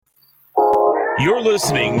You're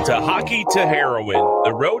listening to Hockey to Heroin,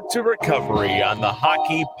 the road to recovery on the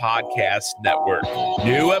Hockey Podcast Network.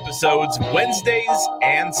 New episodes Wednesdays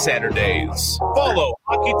and Saturdays. Follow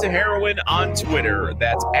Hockey to Heroin on Twitter.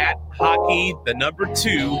 That's at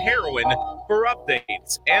hockey2heroin for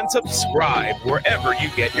updates, and subscribe wherever you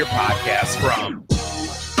get your podcasts from.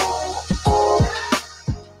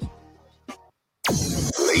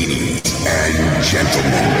 Ladies and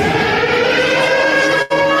gentlemen,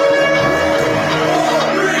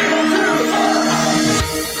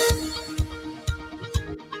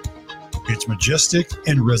 it's majestic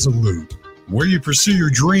and resolute, where you pursue your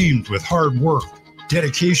dreams with hard work,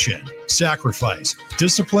 dedication, sacrifice,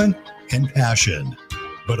 discipline, and passion.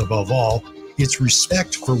 But above all, it's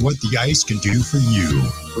respect for what the ice can do for you.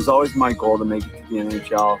 It was always my goal to make it to the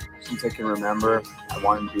NHL. Since I can remember, I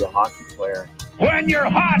wanted to be a hockey player. When you're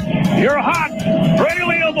hot, you're hot. Freddie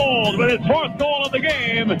Leopold with his fourth goal of the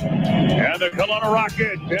game. And the Kelowna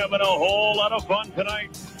Rockets having a whole lot of fun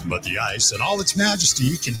tonight. But the ice in all its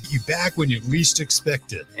majesty can be back when you least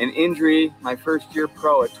expect it. An injury, my first year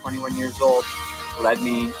pro at 21 years old, led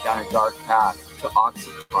me down a dark path to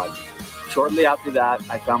Oxycontin. Shortly after that,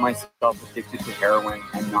 I found myself addicted to heroin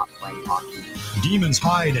and not playing hockey. Demons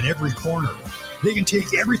hide in every corner. They can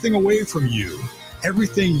take everything away from you.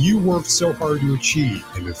 Everything you worked so hard to achieve.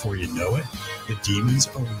 And before you know it, the demons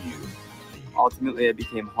own you. Ultimately, I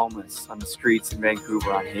became homeless on the streets in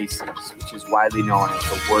Vancouver on Hastings, which is widely known as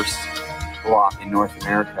the worst block in North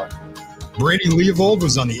America. Brady Leopold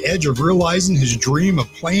was on the edge of realizing his dream of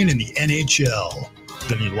playing in the NHL.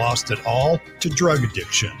 Then he lost it all to drug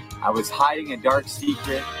addiction. I was hiding a dark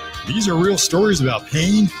secret. These are real stories about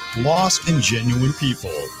pain, loss, and genuine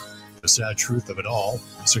people. The sad truth of it all,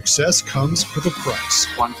 success comes with a price.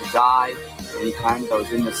 I wanted to die. Many times I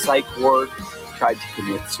was in the psych ward, tried to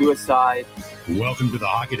commit suicide. Welcome to the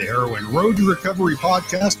Hockey to Heroin Road to Recovery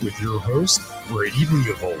podcast with your host, Brady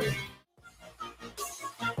Leopold.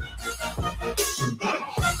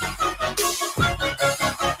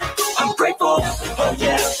 I'm grateful, oh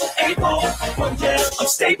yeah, able, oh yeah, I'm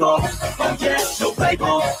stable, oh yeah, no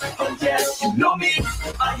label, oh yeah, you know me,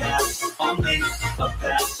 I have only a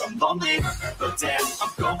path, I'm lonely, but damn,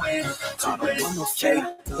 I'm going to win, okay.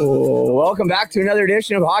 Oh, welcome back to another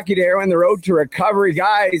edition of Hockey to Heroin, the road to recovery,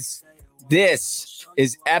 guys. This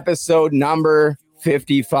is episode number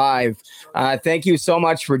 55. Thank you so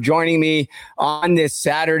much for joining me on this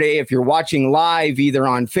Saturday. If you're watching live, either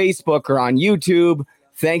on Facebook or on YouTube,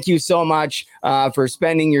 thank you so much for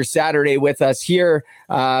spending your Saturday with us here.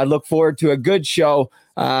 Look forward to a good show.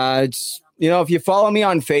 If you follow me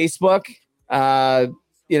on Facebook, I've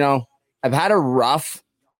had a rough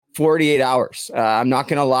 48 hours. I'm not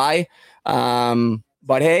going to lie.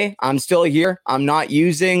 But hey, I'm still here. I'm not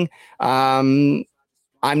using. I'm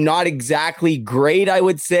not exactly great, I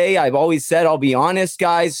would say. I've always said I'll be honest,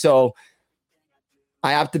 guys. So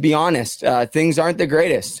I have to be honest. Things aren't the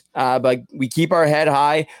greatest, but we keep our head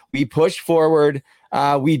high. We push forward.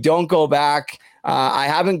 We don't go back. I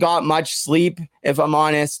haven't got much sleep, if I'm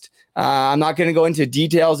honest. I'm not going to go into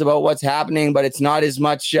details about what's happening, but it's not as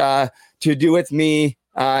much to do with me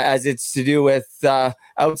as it's to do with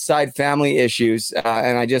outside family issues.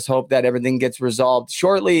 And I just hope that everything gets resolved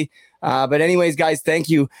shortly. But anyways, guys, thank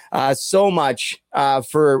you so much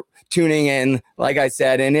for tuning in, like I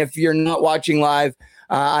said. And if you're not watching live,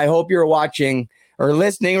 I hope you're watching or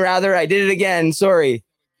listening, rather. I did it again. Sorry.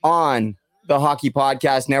 On the Hockey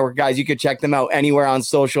Podcast Network, guys. You could check them out anywhere on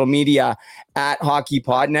social media at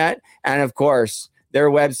HockeyPodNet. And of course, their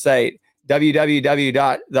website,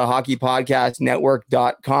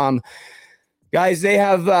 www.thehockeypodcastnetwork.com. Guys, they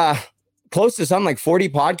have close to something like 40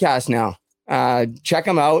 podcasts now. Check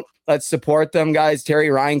them out. Let's support them, guys. Terry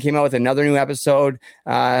Ryan came out with another new episode,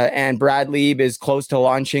 and Brad Lieb is close to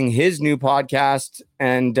launching his new podcast,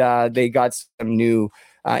 and they got some new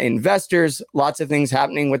investors. Lots of things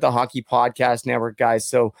happening with the Hockey Podcast Network, guys,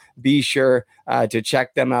 so be sure to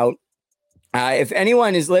check them out. If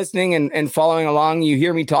anyone is listening and following along, you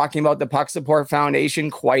hear me talking about the Puck Support Foundation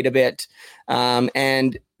quite a bit,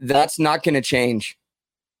 and that's not going to change.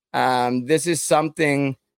 This is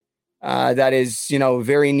something that is,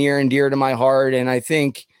 very near and dear to my heart. And I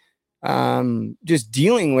think just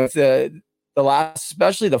dealing with the last,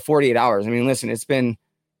 especially the 48 hours. I mean, listen, it's been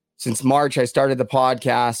since March I started the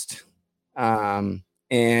podcast. And,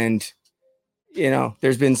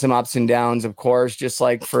 there's been some ups and downs, of course, just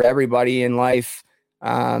like for everybody in life.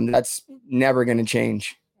 That's never going to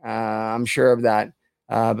change. I'm sure of that.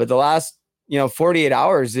 But the last, 48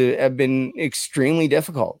 hours have been extremely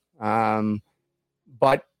difficult.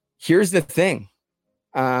 But here's the thing.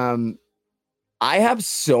 I have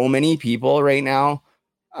so many people right now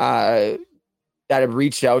that have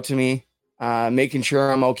reached out to me, making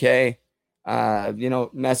sure I'm okay.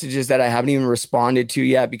 Messages that I haven't even responded to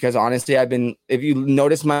yet, because honestly, if you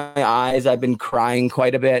notice my eyes, I've been crying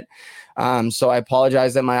quite a bit. So I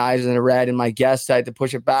apologize that my eyes are red, and my guest, I had to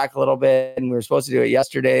push it back a little bit, and we were supposed to do it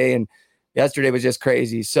yesterday, and yesterday was just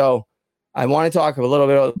crazy. So I want to talk a little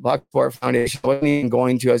bit about the Puck Support Foundation. I wasn't even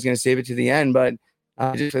going to. I was going to save it to the end, but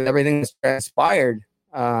just with everything that's transpired,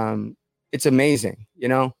 it's amazing.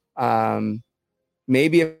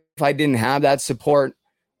 Maybe if I didn't have that support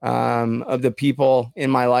of the people in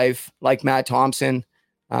my life, like Matt Thompson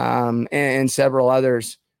and several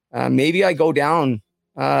others, maybe I go down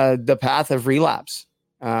the path of relapse.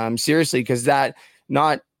 Seriously, because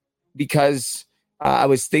not because I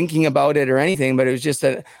was thinking about it or anything, but it was just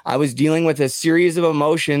that I was dealing with a series of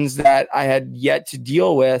emotions that I had yet to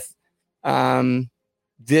deal with in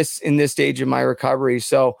this stage of my recovery.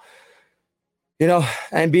 So,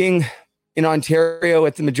 and being in Ontario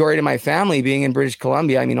with the majority of my family being in British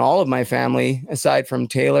Columbia, I mean, all of my family, aside from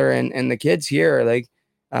Taylor and the kids here,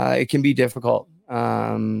 it can be difficult.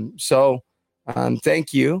 So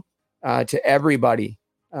thank you to everybody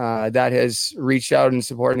that has reached out and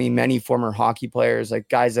supported me. Many former hockey players, like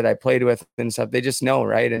guys that I played with and stuff, they just know,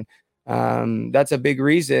 right? And that's a big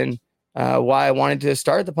reason why I wanted to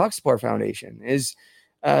start the Puck Support Foundation, is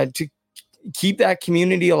to keep that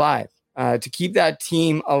community alive, to keep that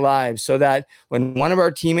team alive, so that when one of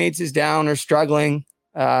our teammates is down or struggling,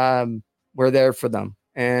 we're there for them.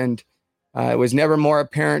 And it was never more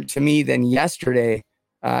apparent to me than yesterday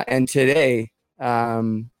and today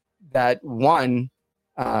that one,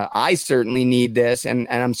 I certainly need this, and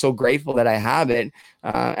I'm so grateful that I have it.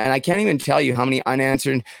 And I can't even tell you how many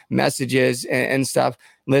unanswered messages and stuff.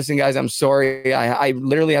 Listen, guys, I'm sorry. I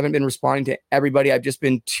literally haven't been responding to everybody. I've just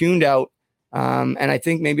been tuned out. And I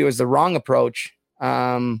think maybe it was the wrong approach.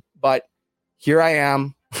 But here I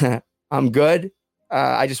am. I'm good.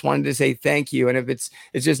 I just wanted to say thank you. And if it's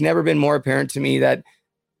just never been more apparent to me that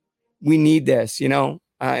we need this, in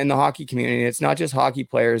the hockey community. It's not just hockey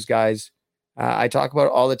players, guys. I talk about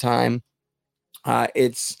it all the time.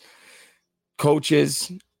 It's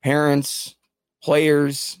coaches, parents,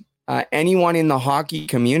 players, anyone in the hockey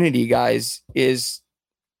community, guys, is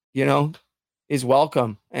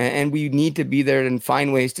welcome. And we need to be there and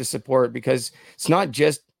find ways to support, because it's not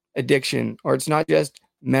just addiction, or it's not just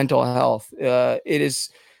mental health.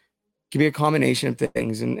 Can be a combination of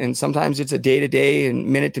things. And sometimes it's a day-to-day and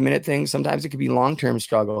minute-to-minute thing. Sometimes it could be long-term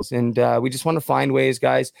struggles. And we just want to find ways,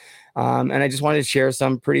 guys. And I just wanted to share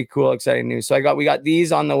some pretty cool, exciting news. So we got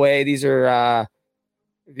these on the way. These are, I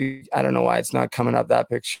don't know why it's not coming up, that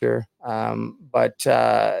picture. But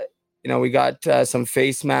we got some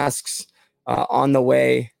face masks on the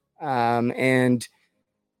way. And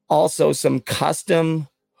also some custom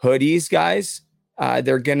hoodies, guys.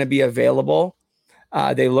 They're going to be available.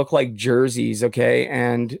 They look like jerseys, okay?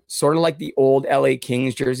 And sort of like the old LA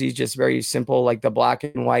Kings jerseys, just very simple, like the black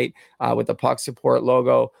and white with the Puck Support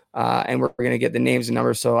logo. And we're going to get the names and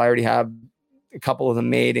numbers. So I already have a couple of them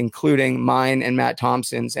made, including mine and Matt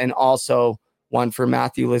Thompson's, and also one for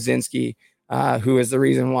Matthew Lazinski, who is the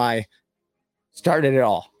reason why I started it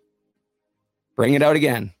all. Bring it out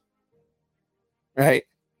again, right?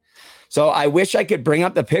 So I wish I could bring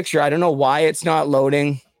up the picture. I don't know why it's not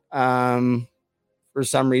loading. For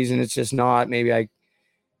some reason, it's just not. Maybe I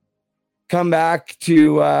come back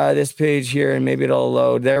to this page here and maybe it'll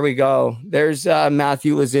load. There we go. There's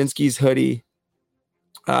Matthew Lazinski's hoodie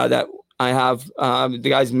that I have. The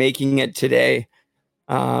guy's making it today.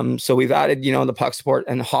 So we've added, the Puck Support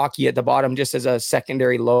and hockey at the bottom just as a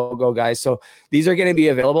secondary logo, guys. So these are going to be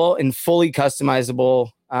available in fully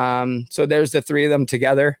customizable. So there's the three of them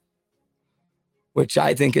together, which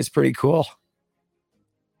I think is pretty cool.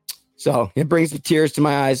 So it brings the tears to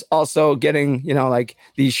my eyes. Also getting,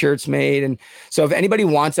 these shirts made. And so if anybody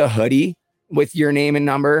wants a hoodie with your name and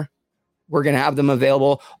number, we're going to have them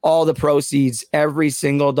available. All the proceeds, every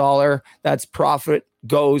single dollar that's profit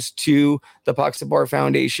goes to the Puck Support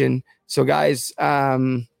Foundation. So guys,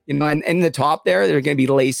 and in the top there are going to be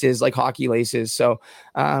laces, like hockey laces. So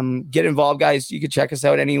get involved, guys. You can check us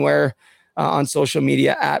out anywhere on social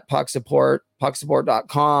media at Puck Support,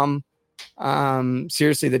 pucksupport.com.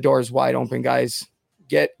 Seriously, the door is wide open, guys.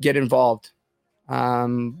 Get involved.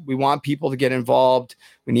 We want people to get involved.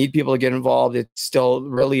 We need people to get involved. It's still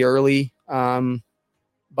really early.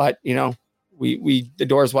 But the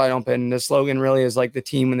door is wide open. The slogan really is like the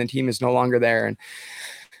team when the team is no longer there. And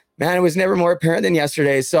man, it was never more apparent than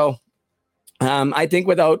yesterday. So, I think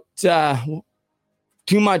without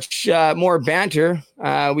too much more banter,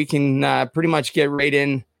 we can pretty much get right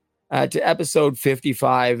in to episode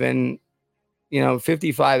 55. And,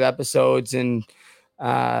 55 episodes. And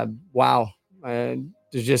wow, there's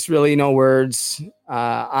just really no words.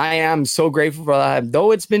 I am so grateful for that.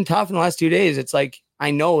 Though it's been tough in the last 2 days, it's like,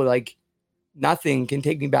 I know like nothing can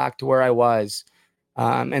take me back to where I was.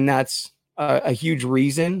 And that's a huge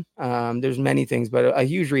reason. There's many things, but a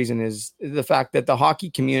huge reason is the fact that the hockey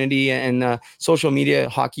community and the social media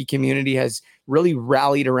hockey community has really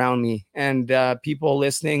rallied around me, and people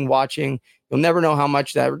listening, watching, you'll never know how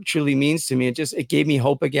much that truly means to me. It gave me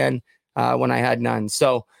hope again when I had none.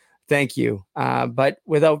 So thank you. But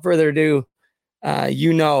without further ado,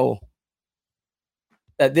 that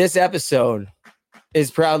this episode is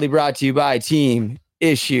proudly brought to you by Team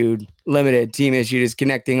Issued Limited. Team Issued is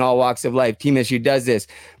connecting all walks of life. Team Issued does this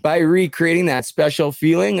by recreating that special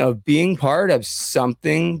feeling of being part of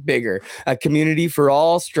something bigger, a community for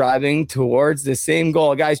all striving towards the same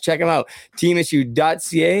goal. Guys, check them out.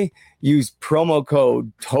 teamissued.ca. Use promo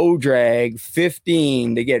code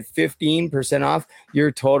TOEDRAG15 to get 15% off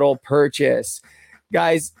your total purchase.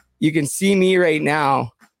 Guys, you can see me right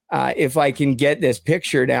now. If I can get this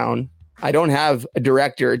picture down, I don't have a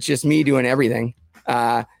director. It's just me doing everything.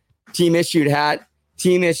 Team Issued hat,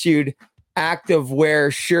 Team Issued active wear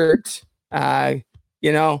shirt. They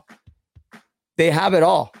have it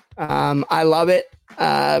all. I love it.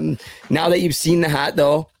 Now that you've seen the hat,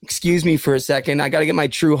 though, excuse me for a second. I got to get my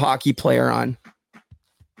true hockey player on.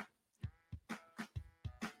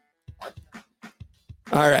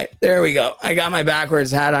 All right, there we go. I got my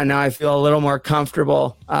backwards hat on now. I feel a little more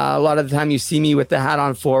comfortable. A lot of the time you see me with the hat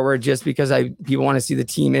on forward just because people want to see the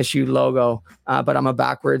Team Issued logo, but I'm a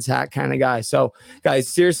backwards hat kind of guy. So, guys,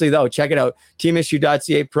 seriously, though, check it out.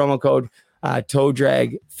 teamissued.ca, promo code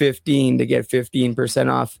TOEDRAG15 to get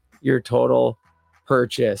 15% off your total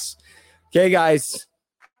purchase. Okay, guys,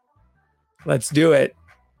 let's do it.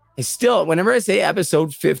 Whenever I say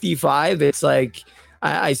episode 55, it's like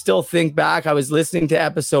I still think back. I was listening to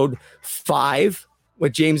episode 5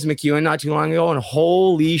 with James McEwen not too long ago, and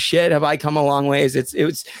holy shit, have I come a long ways.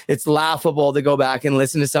 It's laughable to go back and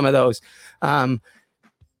listen to some of those.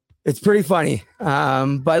 It's pretty funny.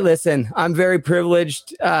 But listen, I'm very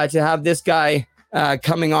privileged to have this guy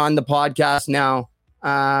coming on the podcast now.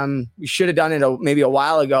 We should have done it maybe a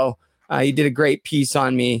while ago. He did a great piece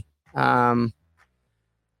on me.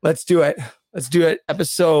 Let's do it.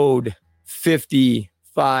 Episode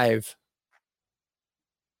 55.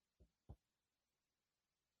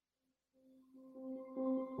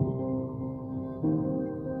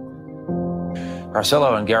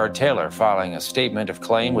 Carcillo and Garrett Taylor filing a statement of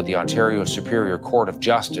claim with the Ontario Superior Court of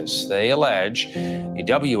Justice. They allege the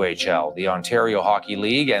WHL, the Ontario Hockey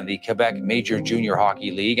League, and the Quebec Major Junior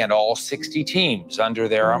Hockey League, and all 60 teams under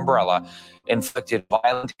their umbrella inflicted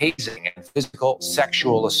violent hazing and physical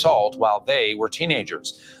sexual assault while they were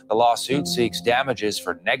teenagers. The lawsuit seeks damages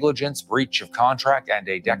for negligence, breach of contract, and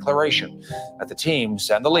a declaration that the teams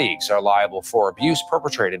and the leagues are liable for abuse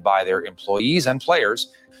perpetrated by their employees and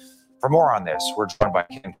players. For more on this, we're joined by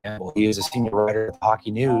Ken Campbell. He is a senior writer at Hockey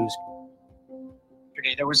News.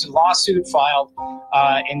 There was a lawsuit filed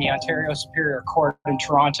in the Ontario Superior Court in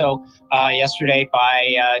Toronto yesterday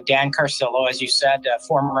by Dan Carcillo, as you said, a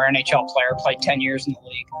former NHL player, played 10 years in the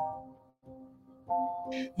league.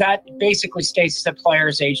 That basically states that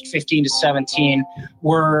players aged 15 to 17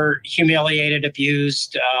 were humiliated,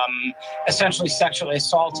 abused, essentially sexually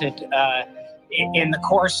assaulted in the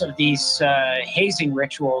course of these hazing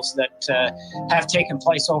rituals that have taken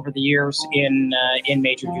place over the years in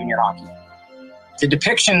major junior hockey. The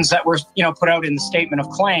depictions that were, put out in the statement of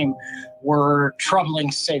claim were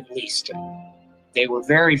troubling, to say the least. They were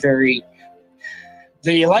very, very.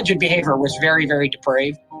 The alleged behavior was very, very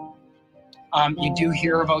depraved. You do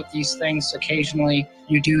hear about these things occasionally.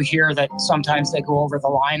 You do hear that sometimes they go over the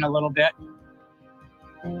line a little bit.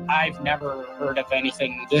 I've never heard of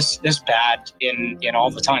anything this bad in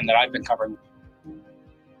all the time that I've been covering.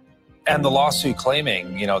 And the lawsuit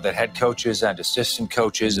claiming, that head coaches and assistant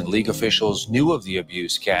coaches and league officials knew of the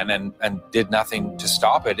abuse, Ken, and did nothing to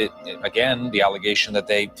stop it. Again, the allegation that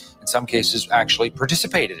they, in some cases, actually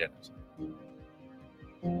participated in it.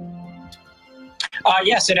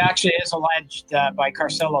 Yes, it actually is alleged by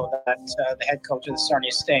Carcillo that the head coach of the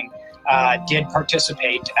Sarnia Sting did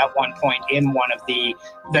participate at one point in one of the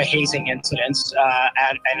hazing incidents,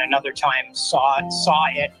 and another time saw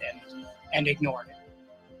it and ignored it.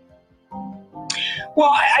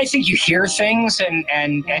 Well, I think you hear things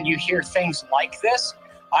and you hear things like this.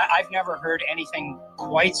 I've never heard anything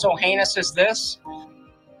quite so heinous as this.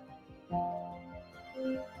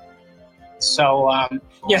 So,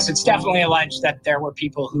 yes, it's definitely alleged that there were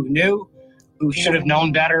people who knew, who should have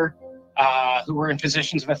known better, who were in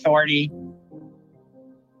positions of authority,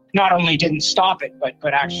 not only didn't stop it,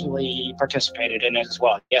 but actually participated in it as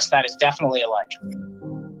well. Yes, that is definitely alleged.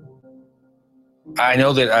 I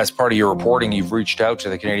know that as part of your reporting, you've reached out to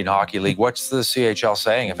the Canadian Hockey League. What's the CHL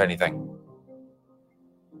saying, if anything?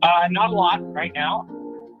 Not a lot right now.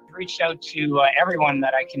 I've reached out to everyone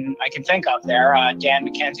that I can think of there. Dan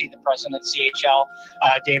McKenzie, the president of the CHL,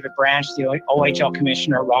 David Branch, the OHL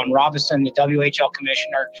commissioner, Ron Robinson, the WHL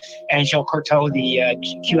commissioner, and Gilles Courteau, the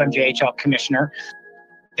QMJHL commissioner.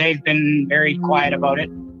 They've been very quiet about it.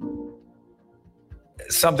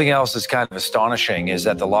 Something else that's kind of astonishing is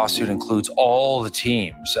that the lawsuit includes all the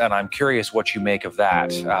teams, and I'm curious what you make of that.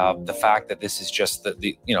 The fact that this is just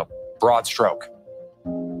the broad stroke.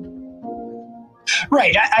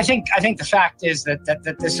 Right. I think the fact is that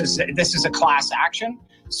this is a class action.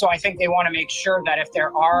 So I think they want to make sure that if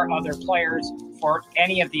there are other players for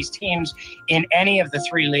any of these teams in any of the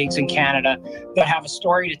 3 leagues in Canada that have a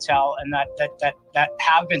story to tell and that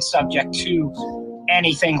have been subject to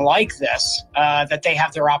anything like this, that they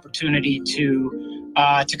have their opportunity to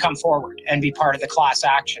come forward and be part of the class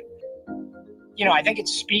action. I think it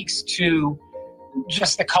speaks to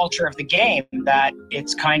just the culture of the game that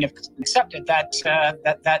it's kind of accepted that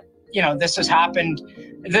this has happened.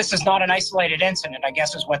 This is not an isolated incident, I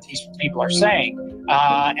guess, is what these people are saying,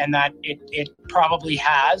 and that it probably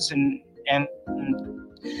has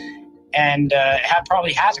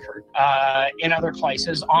probably has occurred in other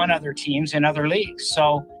places, on other teams, in other leagues.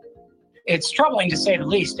 So it's troubling to say the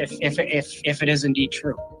least, if it is indeed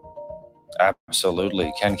true.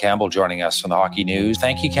 Absolutely. Ken Campbell joining us on the Hockey News.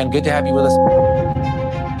 Thank you, Ken. Good to have you with us.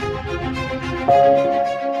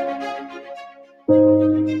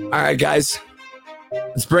 All right, guys,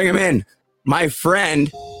 let's bring him in. My friend,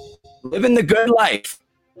 living the good life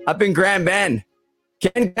up in Grand Bend,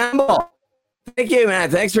 Ken Campbell. Thank you, man.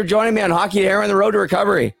 Thanks for joining me on Hockey to Heroin, the Road to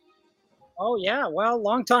Recovery. Oh, yeah. Well,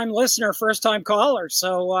 long-time listener, first-time caller.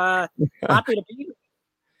 So happy to be here.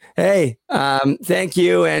 Hey, thank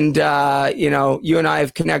you. And, you and I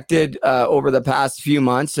have connected over the past few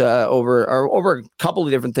months over a couple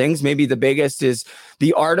of different things. Maybe the biggest is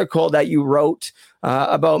the article that you wrote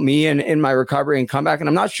about me and in my recovery and comeback. And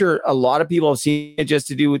I'm not sure a lot of people have seen it just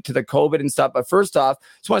to do to the COVID and stuff. But first off,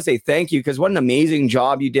 just want to say thank you, because what an amazing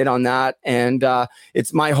job you did on that. And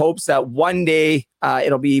it's my hopes that one day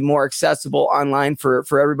it'll be more accessible online for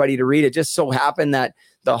everybody to read. It just so happened that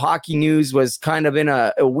the Hockey News was kind of in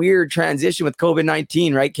a weird transition with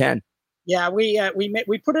COVID-19, right, Ken? Yeah, we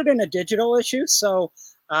put it in a digital issue, so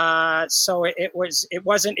it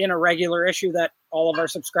wasn't in a regular issue that all of our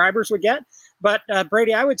subscribers would get. But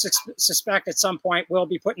Brady, I would suspect at some point we'll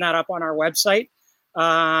be putting that up on our website.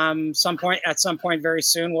 At some point very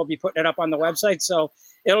soon, we'll be putting it up on the website, so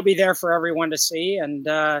it'll be there for everyone to see. And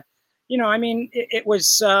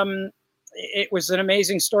it was an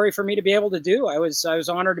amazing story for me to be able to do. I was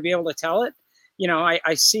honored to be able to tell it.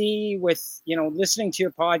 I see with, listening to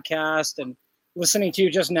your podcast and listening to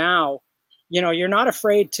you just now, you're not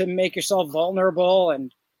afraid to make yourself vulnerable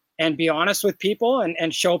and be honest with people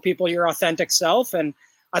and show people your authentic self. And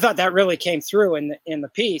I thought that really came through in the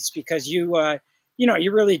piece, because you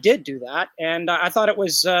really did do that. And I thought it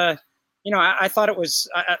was, it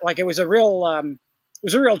was a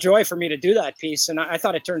real joy for me to do that piece, and I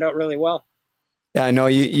thought it turned out really well. Yeah, I know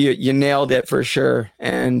you nailed it for sure,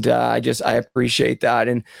 and I appreciate that,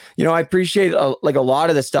 and I appreciate a lot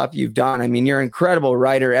of the stuff you've done. I mean, you're an incredible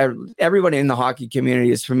writer. Everybody in the hockey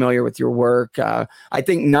community is familiar with your work. I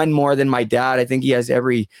think none more than my dad. I think he has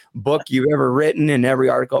every book you've ever written and every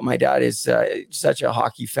article. My dad is such a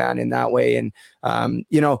hockey fan in that way, and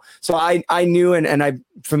so I knew and I'm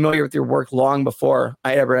familiar with your work long before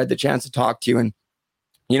I ever had the chance to talk to you, and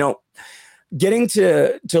getting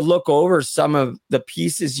to look over some of the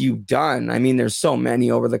pieces you've done. I mean, there's so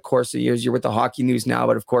many over the course of years. You're with the Hockey News now,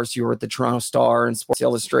 but of course you were with the Toronto Star and Sports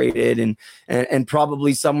Illustrated and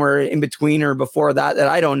probably somewhere in between or before that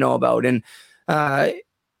I don't know about. And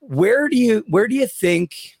where do you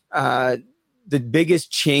think the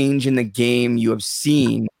biggest change in the game you have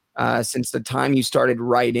seen since the time you started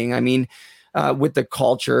writing? I mean, with the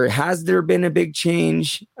culture, has there been a big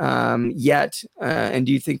change yet? And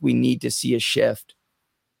do you think we need to see a shift?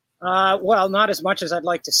 Well, not as much as I'd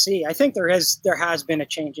like to see. I think there has been a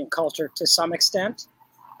change in culture to some extent.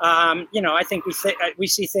 I think we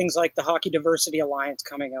see things like the Hockey Diversity Alliance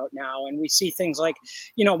coming out now, and we see things like,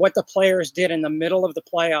 what the players did in the middle of the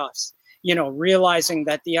playoffs realizing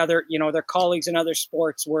that the other, their colleagues in other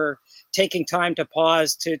sports were taking time to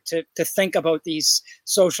pause to think about these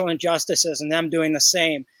social injustices and them doing the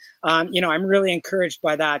same. I'm really encouraged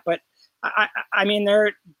by that. But I mean,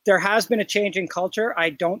 there has been a change in culture.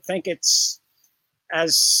 I don't think it's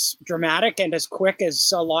as dramatic and as quick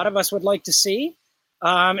as a lot of us would like to see.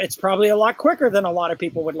 It's probably a lot quicker than a lot of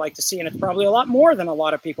people would like to see, and it's probably a lot more than a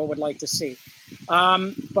lot of people would like to see.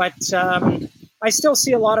 But I still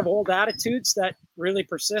see a lot of old attitudes that really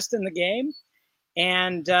persist in the game.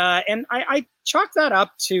 And I chalk that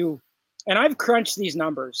up to, and I've crunched these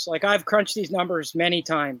numbers. Like, I've crunched these numbers many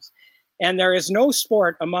times. And there is no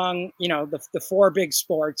sport among, the four big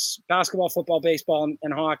sports, basketball, football, baseball,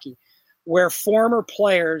 and hockey, where former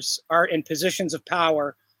players are in positions of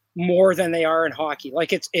power more than they are in hockey.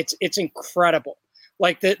 Like, it's incredible.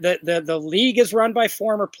 Like, the league is run by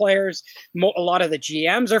former players. A lot of the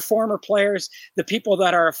GMs are former players. The people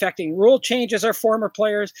that are affecting rule changes are former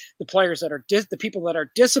players. The players that are the people that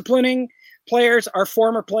are disciplining players are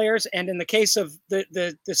former players. And in the case of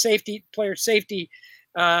the safety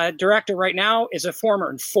director right now is a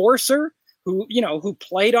former enforcer who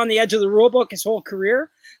played on the edge of the rule book his whole career.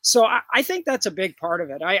 So I think that's a big part of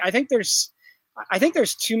it. I think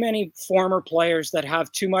there's too many former players that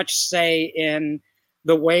have too much say in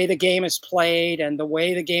the way the game is played and the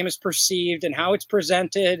way the game is perceived and how it's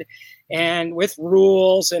presented, and with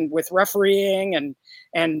rules and with refereeing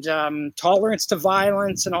and tolerance to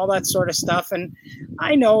violence and all that sort of stuff. And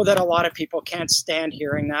I know that a lot of people can't stand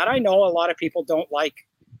hearing that. I know a lot of people don't like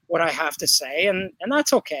what I have to say, and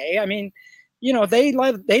that's okay. I mean, they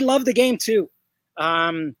love the game too.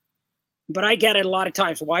 But I get it a lot of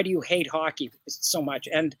times. Why do you hate hockey so much?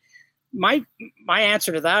 And my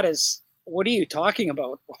answer to that is, what are you talking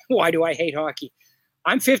about? Why do I hate hockey?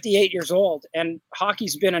 I'm 58 years old, and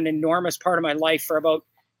hockey's been an enormous part of my life for about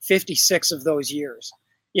 56 of those years.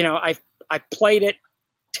 I played it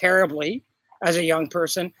terribly as a young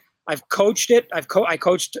person. I've coached it. I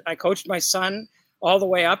coached my son all the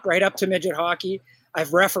way up, right up to midget hockey.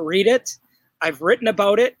 I've refereed it. I've written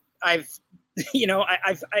about it.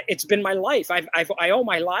 It's been my life. I owe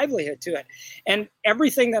my livelihood to it. And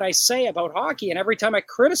everything that I say about hockey, and every time I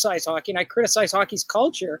criticize hockey and I criticize hockey's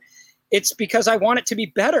culture, it's because I want it to be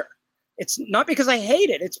better. It's not because I hate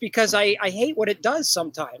it. It's because I hate what it does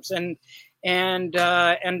sometimes. And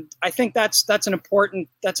I think that's an important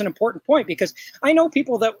point, because I know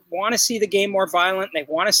people that want to see the game more violent. They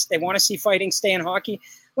want to see fighting stay in hockey.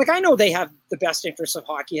 Like, I know they have the best interests of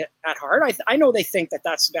hockey at heart. I know they think that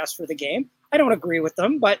that's best for the game. I don't agree with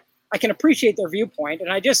them, but I can appreciate their viewpoint.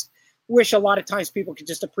 And I just wish a lot of times people could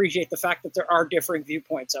just appreciate the fact that there are differing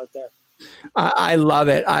viewpoints out there. I love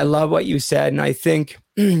it. I love what you said. And I think,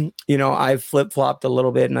 I've flip-flopped a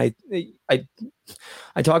little bit. And I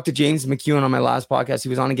talked to James McEwen on my last podcast. He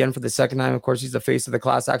was on again for the second time. Of course, he's the face of the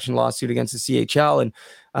class action lawsuit against the CHL,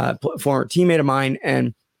 and former teammate of mine.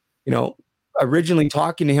 And, originally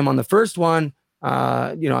talking to him on the first one,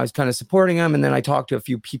 I was kind of supporting him. And then I talked to a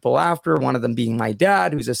few people after, one of them being my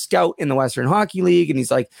dad, who's a scout in the Western Hockey League. And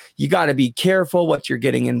he's like, you got to be careful what you're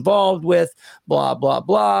getting involved with, blah, blah,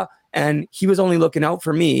 blah. And he was only looking out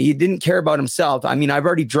for me. He didn't care about himself. I mean, I've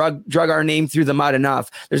already drug our name through the mud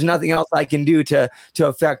enough. There's nothing else I can do to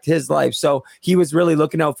affect his life. So he was really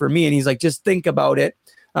looking out for me. And he's like, just think about it.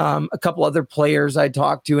 A couple other players I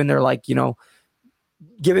talked to, and they're like,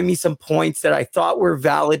 giving me some points that I thought were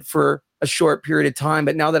valid for a short period of time.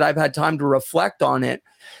 But now that I've had time to reflect on it,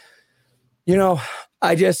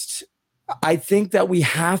 I think that we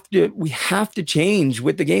have to change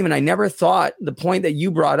with the game. And I never thought the point that you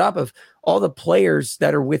brought up of all the players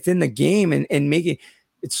that are within the game and making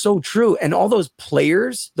it's so true. And all those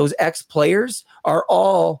players, those ex-players, are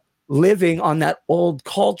all living on that old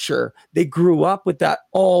culture. They grew up with that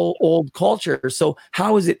old culture. So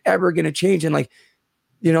how is it ever going to change? And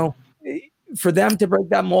for them to break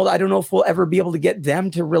that mold, I don't know if we'll ever be able to get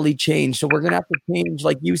them to really change. So we're going to have to change,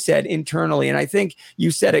 like you said, internally. And I think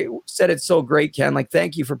you said it so great, Ken. Like,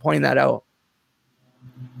 thank you for pointing that out.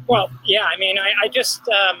 Well, yeah, I mean, I just,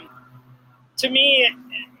 to me,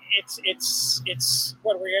 it's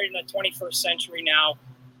what we're in the 21st century now.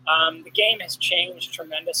 The game has changed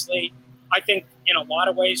tremendously. I think in a lot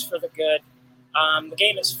of ways for the good. The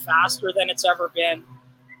game is faster than it's ever been.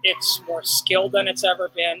 It's more skilled than it's ever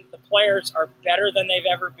been. The players are better than they've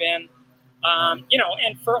ever been.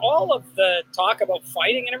 And for all of the talk about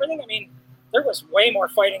fighting and everything, I mean, there was way more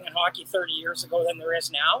fighting in hockey 30 years ago than there is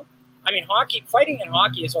now. I mean, fighting in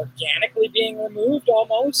hockey is organically being removed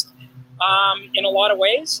almost in a lot of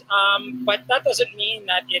ways. But that doesn't mean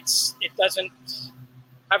that it doesn't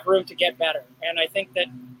have room to get better. And I think that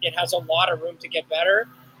it has a lot of room to get better.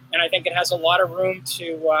 And I think it has a lot of room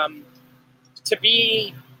to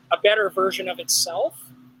be a better version of itself.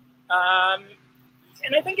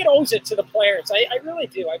 And I think it owes it to the players. I really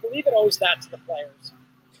do. I believe it owes that to the players.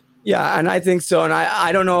 Yeah, and I think so. And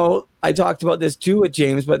I don't know. I talked about this too with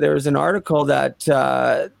James, but there was an article that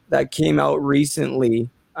came out recently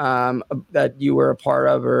that you were a part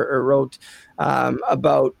of or wrote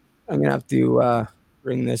about. I'm going to have to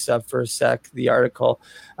bring this up for a sec, the article.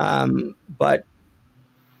 But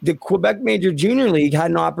the Quebec Major Junior League had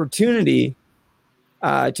an opportunity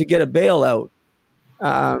to get a bailout.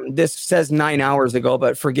 This says 9 hours ago,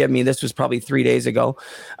 but forgive me, this was probably 3 days ago.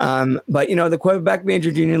 But, the Quebec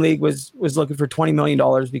Major Junior League was looking for $20 million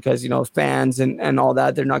because, fans and all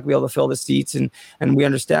that, they're not going to be able to fill the seats. And we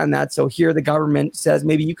understand that. So here the government says,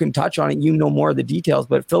 maybe you can touch on it. You know more of the details,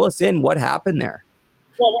 but fill us in. What happened there?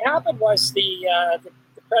 Well, what happened was the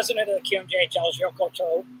president of the QMJHL, Gilles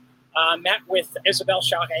Courteau, met with Isabelle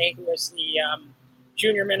Charret, who is the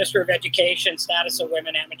Junior Minister of Education, Status of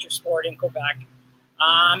Women, Amateur Sport in Quebec.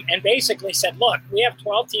 And basically said, look, we have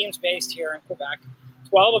 12 teams based here in Quebec.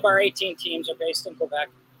 12 of our 18 teams are based in Quebec.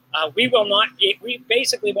 We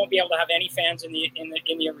basically won't be able to have any fans in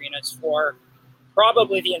the arenas for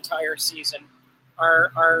probably the entire season.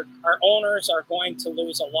 Our owners are going to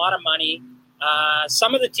lose a lot of money.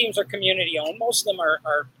 Some of the teams are community owned. Most of them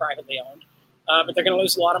are privately owned, but they're going to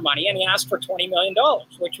lose a lot of money. And he asked for $20 million,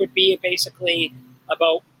 which would be basically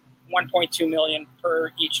about $1.2 million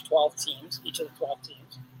per each of the 12 teams.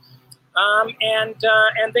 And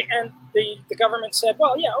the government said,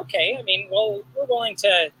 well, yeah, okay. I mean, we're willing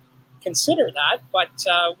to consider that, but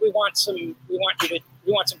we want to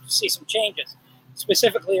see some changes,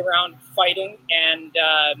 specifically around fighting and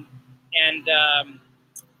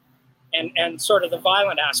sort of the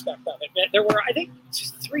violent aspect of it. There were, I think,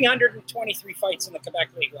 323 fights in the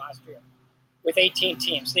Quebec League last year, with 18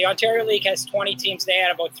 teams. The Ontario League has 20 teams. They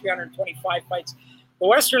had about 325 fights. The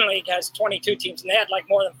Western League has 22 teams, and they had like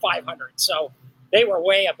more than 500. So they were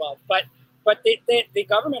way above. But the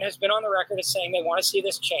government has been on the record as saying they want to see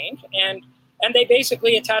this change. And they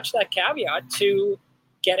basically attached that caveat to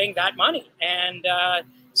getting that money. And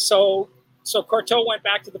so Courteau went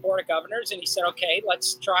back to the Board of Governors, and he said, okay,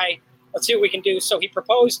 let's see what we can do. So he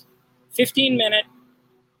proposed 15-minute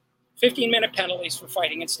penalties for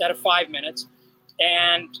fighting instead of 5 minutes.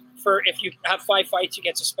 And if you have 5 fights, you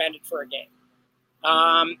get suspended for a game.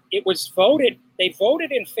 It was voted. They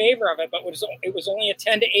voted in favor of it, but it was only a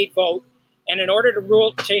 10-8 vote. And in order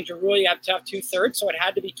to change a rule, you have to have 2/3. So it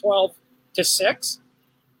had to be 12-6.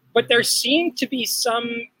 But there seemed to be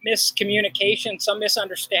some miscommunication, some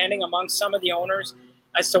misunderstanding among some of the owners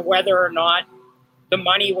as to whether or not the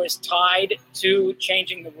money was tied to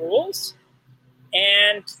changing the rules.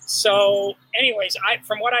 And so, anyways,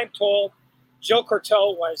 from what I'm told, Gilles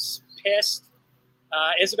Courteau was pissed.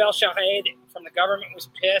 Isabelle Charret from the government was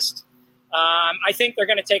pissed. I think they're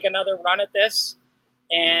going to take another run at this,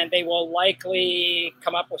 and they will likely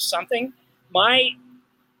come up with something. My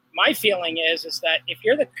feeling is that if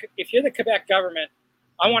you're the Quebec government,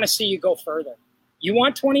 I want to see you go further. You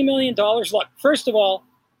want $20 million? Look, first of all,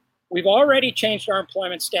 we've already changed our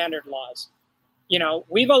employment standard laws.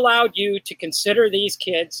 We've allowed you to consider these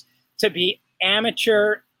kids to be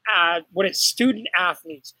amateur, student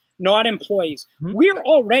athletes, not employees. Mm-hmm. We're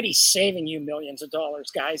already saving you millions of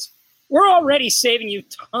dollars, guys. We're already saving you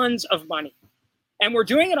tons of money. And we're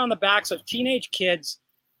doing it on the backs of teenage kids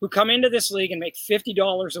who come into this league and make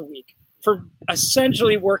 $50 a week for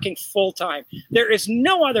essentially working full time. There is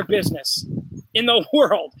no other business in the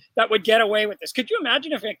world that would get away with this. Could you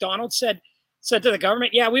imagine if McDonald's said to the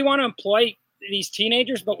government, yeah, we want to employ these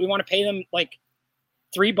teenagers, but we want to pay them like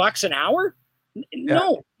 $3 an hour?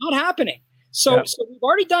 No, not happening. So we've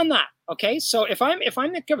already done that. Okay. So if I'm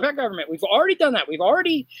the Quebec government, we've already done that. We've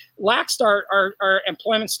already laxed our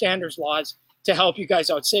employment standards laws to help you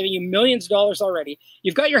guys out, saving you millions of dollars already.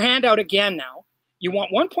 You've got your hand out again now. You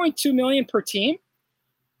want $1.2 million per team.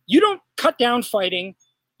 You don't cut down fighting.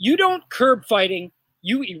 You don't curb fighting.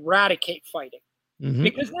 You eradicate fighting. Mm-hmm.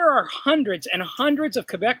 Because there are hundreds and hundreds of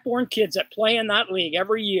Quebec-born kids that play in that league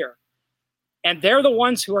every year. And they're the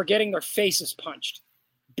ones who are getting their faces punched,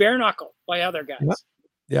 bare knuckle by other guys.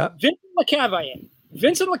 Yeah. Vincent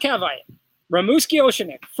Lecavalle, Rimouski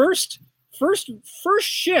Oceanic, first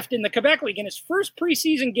shift in the Quebec League in his first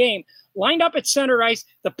preseason game, lined up at center ice.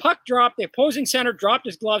 The puck dropped. The opposing center dropped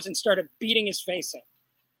his gloves and started beating his face in.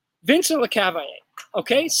 Vincent Lecavalle.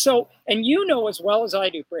 Okay, so, and you know as well as I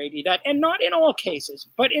do, Brady, that, and not in all cases,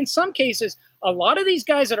 but in some cases, a lot of these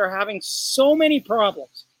guys that are having so many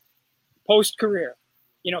problems post-career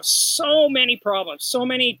so many problems, so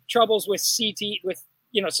many troubles with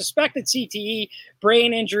suspected CTE,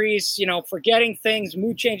 brain injuries, forgetting things,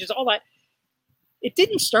 mood changes, all that. It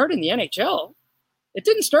didn't start in the NHL. It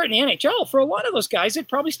didn't start in the NHL. For a lot of those guys, it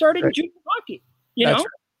probably started in junior hockey, That's right.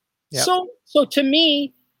 Yeah. So to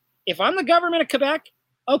me, if I'm the government of Quebec,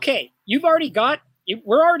 okay,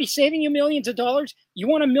 we're already saving you millions of dollars. You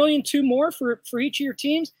want $1 million, $2 million more for each of your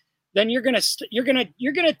teams, then you're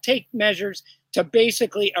gonna take measures to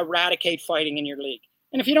basically eradicate fighting in your league.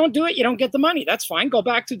 And if you don't do it, you don't get the money. That's fine. Go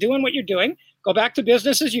back to doing what you're doing. Go back to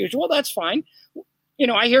business as usual. That's fine.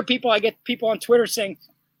 I get people on Twitter saying,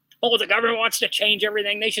 "Oh, the government wants to change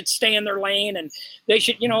everything. They should stay in their lane and they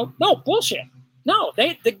should, no, bullshit. No,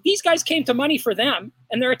 these guys came to money for them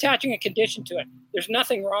and they're attaching a condition to it. There's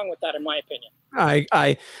nothing wrong with that, in my opinion."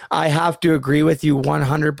 I have to agree with you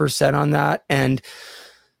 100% on that. And,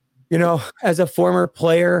 as a former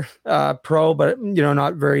player, pro, but, I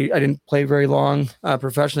didn't play very long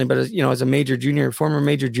professionally, but as a former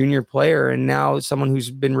major junior player, and now someone who's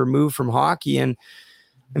been removed from hockey. And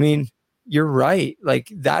I mean, you're right. Like,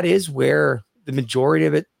 that is where the majority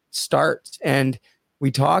of it starts. And we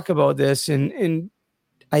talk about this, and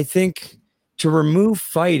I think to remove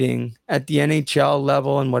fighting at the NHL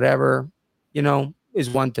level and whatever, is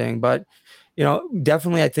one thing, but,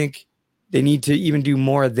 definitely I think they need to even do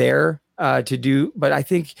more there but I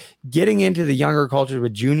think getting into the younger culture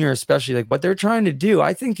with junior, especially like what they're trying to do,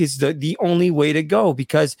 I think is the only way to go,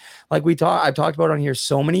 because like I've talked about on here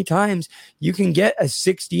so many times, you can get a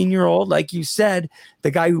 16-year-old, like you said,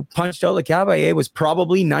 the guy who punched out Lecavalier was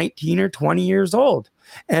probably 19 or 20 years old.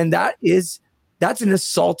 And that's an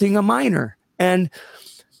assaulting a minor. And,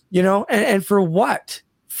 and for what?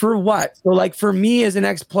 For what? So like for me as an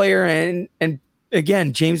ex-player, and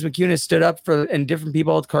again, James McCune has stood up and different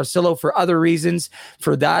people, Carcillo, for other reasons,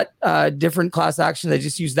 for that different class actions. I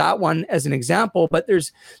just use that one as an example, but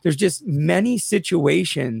there's just many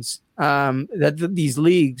situations that these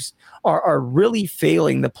leagues are really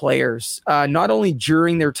failing the players, not only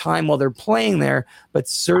during their time while they're playing there, but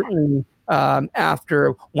certainly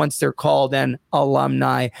after, once they're called an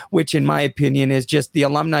alumni, which in my opinion is just, the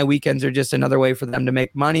alumni weekends are just another way for them to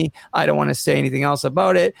make money. I don't want to say anything else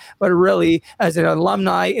about it, but really, as an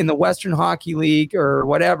alumni in the Western Hockey League or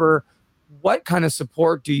whatever, what kind of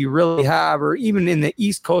support do you really have? Or even in the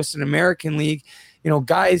East Coast and American League,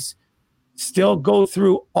 guys still go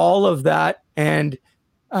through all of that and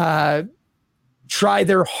try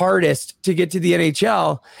their hardest to get to the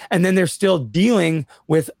NHL, and then they're still dealing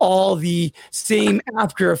with all the same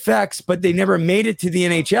after effects, but they never made it to the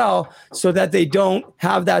NHL so that they don't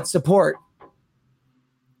have that support.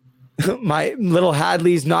 My little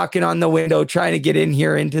Hadley's knocking on the window trying to get in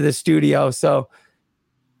here into the studio, so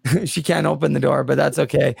she can't open the door, but that's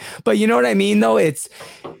okay. But you know what I mean, though? It's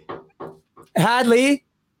Hadley.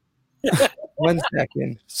 1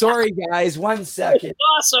 second. Sorry, guys. 1 second.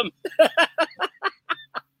 Awesome.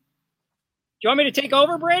 Do you want me to take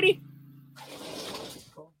over, Brady?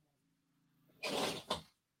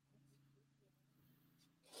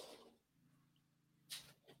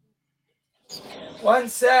 One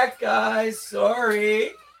sec, guys.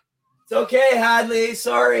 Sorry. It's okay, Hadley.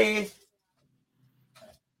 Sorry.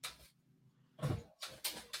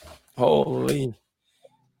 Holy.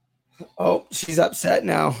 Oh, she's upset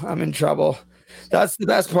now. I'm in trouble. That's the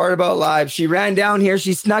best part about live. She ran down here.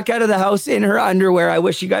 She snuck out of the house in her underwear. I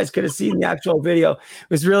wish you guys could have seen the actual video. It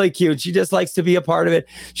was really cute. She just likes to be a part of it.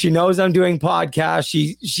 She knows I'm doing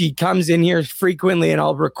podcasts. She comes in here frequently, and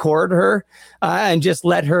I'll record her and just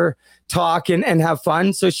let her talk and have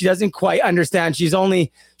fun. So she doesn't quite understand. She's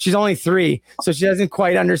only 3, so she doesn't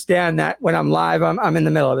quite understand that when I'm live, I'm in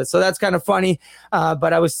the middle of it. So that's kind of funny.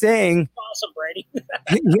 But I was saying, awesome, Brady.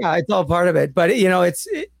 yeah, it's all part of it. But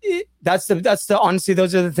that's the honestly,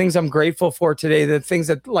 those are the things I'm grateful for today. The things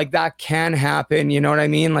that like that can happen. You know what I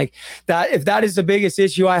mean? Like that. If that is the biggest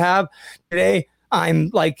issue I have today,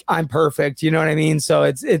 I'm perfect. You know what I mean?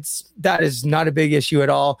 So that is not a big issue at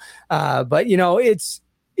all. But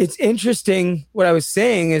it's interesting. What I was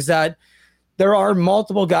saying is that there are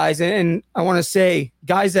multiple guys, and I want to say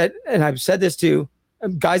guys that, and I've said this too,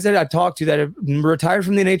 guys that I've talked to that have retired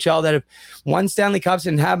from the NHL, that have won Stanley Cups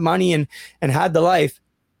and have money and had the life,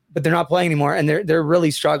 but they're not playing anymore, and they're really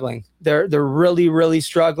struggling. They're really, really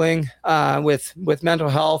struggling with mental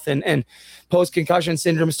health and post-concussion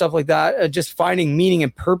syndrome, stuff like that. Just finding meaning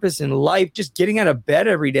and purpose in life, just getting out of bed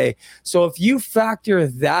every day. So if you factor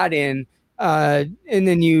that in, and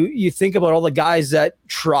then you think about all the guys that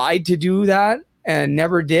tried to do that and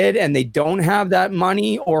never did, and they don't have that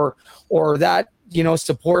money or that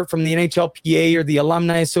support from the NHLPA or the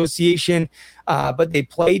Alumni Association, but they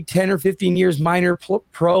played 10 or 15 years minor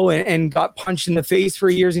pro and got punched in the face for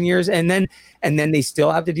years and years. And then they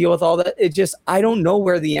still have to deal with all that. I don't know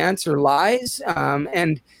where the answer lies. I'm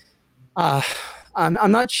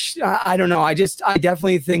not. I don't know. I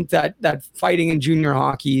definitely think that fighting in junior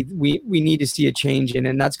hockey, we need to see a change in,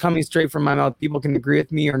 and that's coming straight from my mouth. People can agree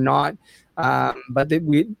with me or not, but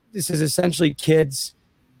this is essentially kids,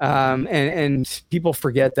 and people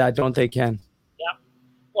forget that, don't they, Ken? Yeah.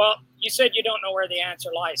 Well, you said you don't know where the answer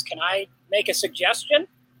lies. Can I make a suggestion?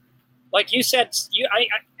 Like you said, you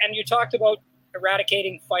talked about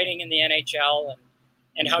eradicating fighting in the NHL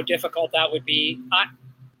and how difficult that would be.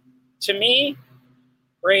 To me,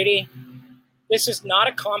 Brady, this is not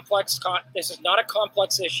a complex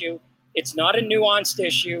issue. It's not a nuanced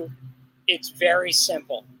issue. It's very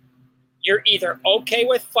simple. You're either okay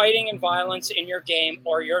with fighting and violence in your game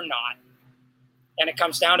or you're not. And it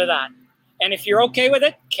comes down to that. And if you're okay with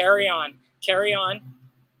it, carry on.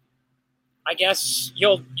 I guess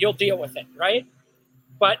you'll deal with it, right?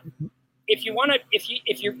 But if you want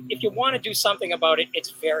to do something about it,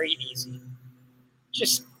 it's very easy.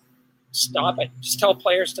 Just stop it. Just tell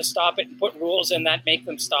players to stop it and put rules in that make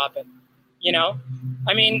them stop it.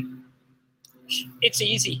 I mean, it's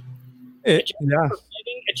easy.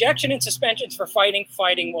 Ejection and suspensions for fighting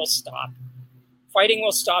will stop. Fighting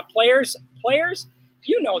will stop. Players,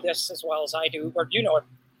 you know this as well as I do, or you know it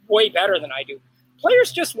way better than I do.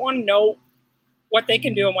 Players just want to know what they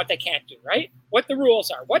can do and what they can't do, right? What the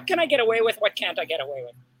rules are. What can I get away with? What can't I get away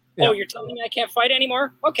with? Yeah. Oh, you're telling me I can't fight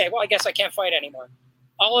anymore? Okay, well, I guess I can't fight anymore.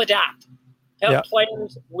 I'll adapt. Yeah.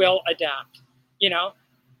 Players will adapt.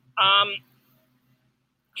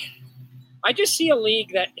 I just see a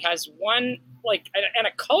league that has one, and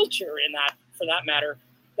a culture in that, for that matter,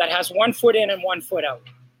 that has 1 foot in and 1 foot out.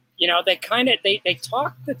 They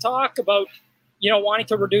talk the talk about, wanting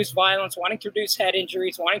to reduce violence, wanting to reduce head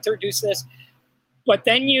injuries, wanting to reduce this. But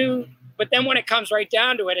then when it comes right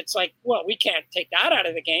down to it, it's like, well, we can't take that out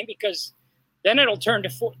of the game because then it'll turn into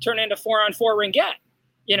 4-on-4 ringette.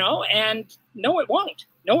 And no, it won't.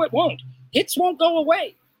 Hits won't go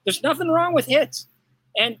away. There's nothing wrong with hits.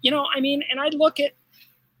 And, and I look at,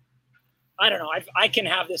 I don't know, I can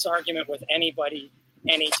have this argument with anybody,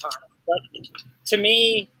 anytime. But to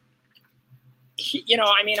me,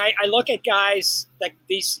 I look at guys like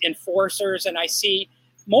these enforcers and I see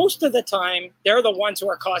most of the time they're the ones who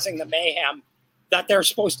are causing the mayhem that they're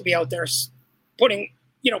supposed to be out there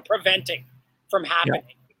preventing from happening.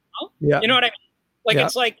 Yeah. You know what I mean?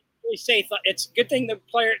 It's like we say, it's a good thing the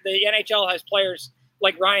NHL has players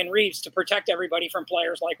like Ryan Reeves to protect everybody from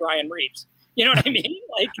players like Ryan Reeves. You know what I mean?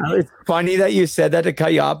 It's funny that you said that to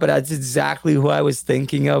cut you off, but that's exactly who I was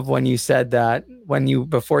thinking of when you said that.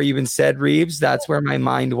 Before you even said Reeves, that's where my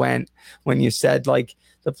mind went when you said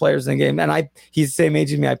the players in the game. And he's the same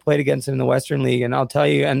age as me. I played against him in the Western League, and I'll tell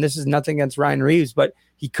you, and this is nothing against Ryan Reeves, but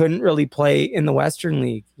he couldn't really play in the Western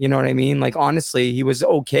League. You know what I mean? Honestly, he was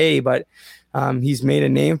okay, but he's made a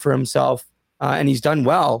name for himself. And he's done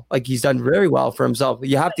well. He's done very well for himself.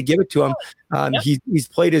 You have to give it to him. He's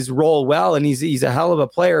played his role well, and he's a hell of a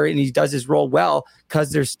player, and he does his role well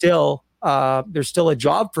because there's still a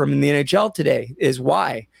job for him in the NHL today. Is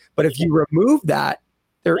why. But if you remove that,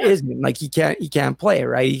 there isn't. He can't play,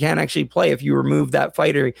 right? He can't actually play if you remove that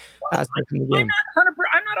fighter aspect from the game.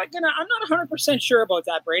 I'm not 100% sure about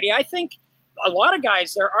that, Brady. I think a lot of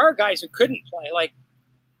guys. There are guys who couldn't play,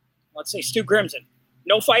 let's say Stu Grimson.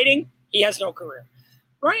 No fighting. He has no career.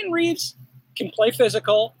 Ryan Reeves can play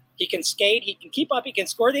physical. He can skate. He can keep up. He can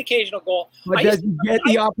score the occasional goal. But does he get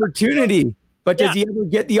the opportunity? Does he ever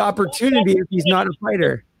get the opportunity if he's not a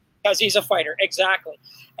fighter? Because he's a fighter, exactly.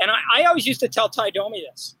 And I always used to tell Ty Domi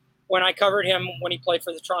this when I covered him when he played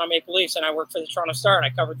for the Toronto Maple Leafs, and I worked for the Toronto Star, and I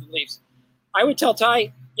covered the Leafs. I would tell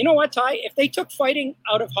Ty, you know what, Ty? If they took fighting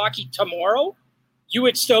out of hockey tomorrow, you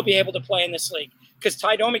would still be able to play in this league because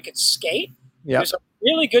Ty Domi could skate. He was a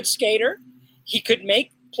really good skater. He could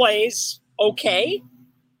make plays okay.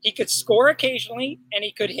 He could score occasionally, and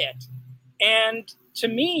he could hit. And to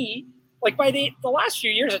me, by the last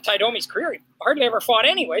few years of Ty Domi's career, he hardly ever fought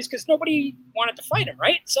anyways because nobody wanted to fight him,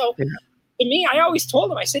 right? So to me, I always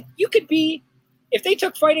told him, I said, you could be, if they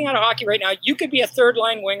took fighting out of hockey right now, you could be a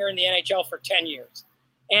third-line winger in the NHL for 10 years.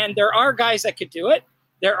 And there are guys that could do it.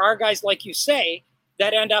 There are guys, like you say,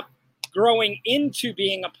 that end up growing into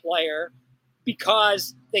being a player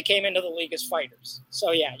because they came into the league as fighters.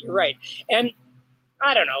 So yeah, you're right. And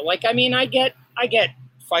I don't know, I get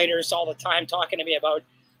fighters all the time talking to me about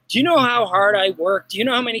Do you know how hard I worked? Do you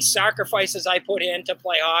know how many sacrifices I put in to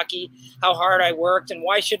play hockey? How hard I worked, and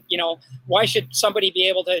why should somebody be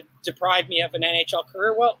able to deprive me of an NHL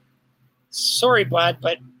career? Well, sorry, bud,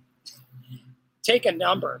 but take a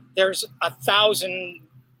number. There's 1,000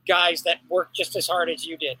 guys that worked just as hard as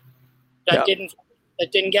you did that didn't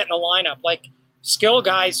get in the lineup, like skill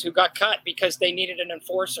guys who got cut because they needed an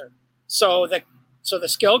enforcer. So the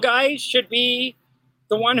skill guy should be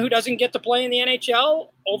the one who doesn't get to play in the NHL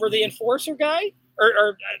over the enforcer guy,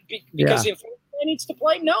 or because the enforcer needs to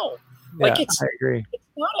play. No, I agree.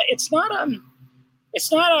 It's not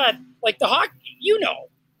like the hockey.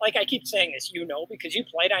 Like I keep saying this, because you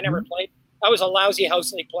played. I never played. I was a lousy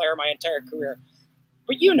house league player my entire career.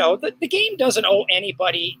 But the game doesn't owe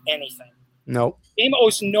anybody anything. Nope. The game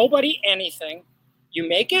owes nobody anything. You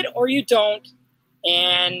make it or you don't.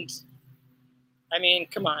 And I mean,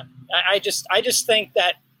 come on. I just think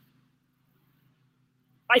that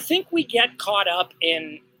we get caught up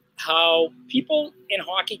in how people in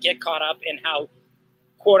hockey get caught up in how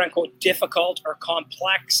quote unquote difficult or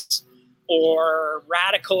complex or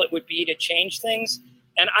radical it would be to change things.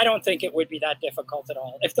 And I don't think it would be that difficult at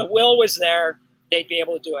all. If the will was there, they'd be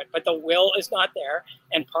able to do it. But the will is not there.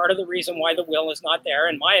 And part of the reason why the will is not there,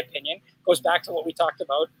 in my opinion, goes back to what we talked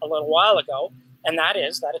about a little while ago. And that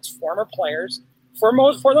is that it's former players, for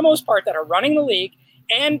the most part, that are running the league.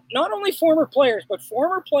 And not only former players, but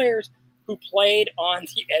former players who played on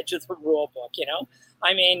the edge of the rule book,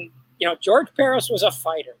 I mean, George Parros was a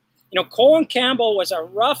fighter. Colin Campbell was a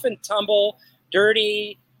rough and tumble,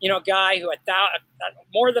 dirty, guy who had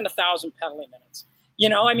more than 1,000 penalty minutes.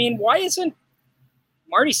 I mean, why isn't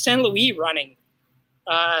Marty St. Louis running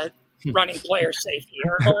player safety,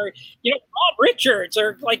 or Bob Richards,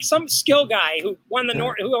 or like some skill guy who won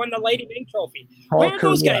the Lady Byng Trophy? Where are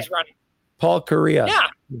those guys running? Paul Correa. Yeah,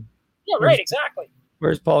 right, exactly.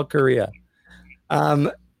 Where's Paul Correa? I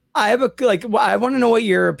want to know what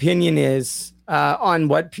your opinion is on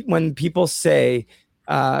when people say,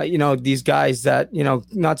 these guys that,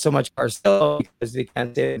 not so much Barcelo, because they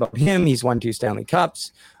can't say about him. He's won 2 Stanley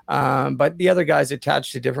Cups. But the other guys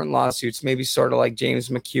attached to different lawsuits, maybe sort of like James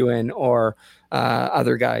McEwen or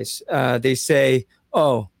other guys, they say,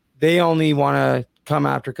 they only want to come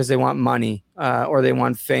after because they want money or they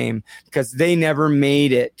want fame because they never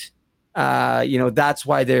made it. That's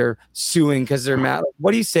why they're suing, because they're mad.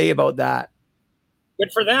 What do you say about that?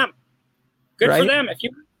 Good for them. Good for them. If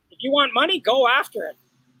you want money, go after it.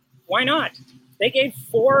 Why not? They gave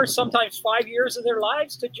 4, sometimes 5 years of their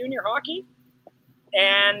lives to junior hockey.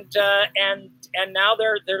 And now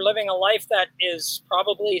they're living a life that is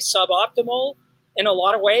probably suboptimal in a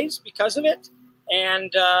lot of ways because of it,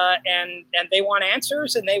 and they want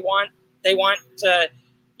answers, and they want they went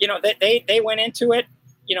into it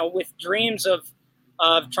with dreams of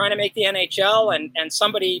trying to make the NHL, and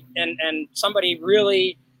somebody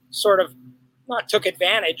really sort of not took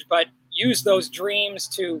advantage, but used those dreams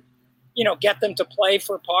to get them to play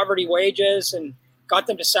for poverty wages and got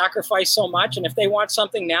them to sacrifice so much. And if they want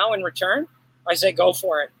something now in return, I say go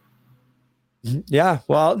for it. Yeah,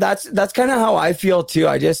 well, that's kind of how I feel too.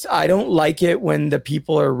 I don't like it when the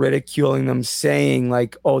people are ridiculing them, saying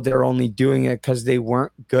like, they're only doing it because they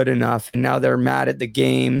weren't good enough, and now they're mad at the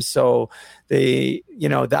game, so they,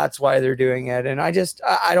 that's why they're doing it. And I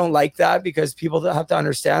don't like that, because people have to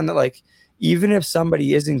understand that, like, even if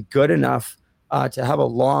somebody isn't good enough to have a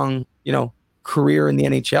long, career in the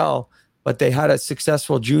NHL, but they had a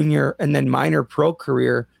successful junior and then minor pro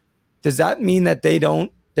career, does that mean that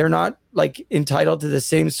they're not like entitled to the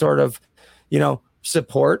same sort of,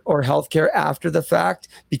 support or healthcare after the fact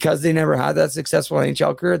because they never had that successful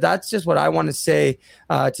NHL career? That's just what I want to say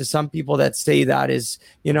to some people that say that is,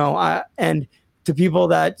 and to people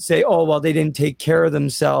that say, they didn't take care of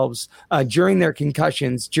themselves during their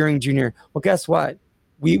concussions during junior. Well, guess what?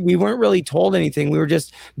 We weren't really told anything. We were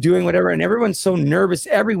just doing whatever. And everyone's so nervous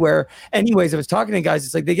everywhere. Anyways, I was talking to guys.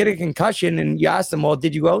 It's like they get a concussion and you ask them, well,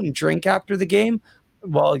 did you go out and drink after the game?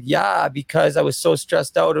 Well, yeah, because I was so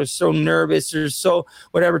stressed out. I was so nervous or so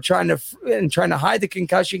whatever, trying to hide the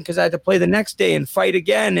concussion because I had to play the next day and fight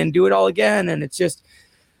again and do it all again. And it's just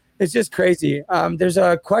crazy. There's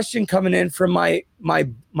a question coming in from my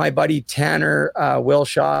buddy Tanner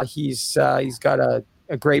Wilshaw. He's got a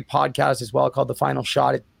great podcast as well called The Final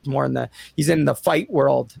Shot. It's more he's in the fight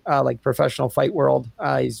world, like professional fight world.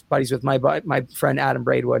 He's buddies with my friend Adam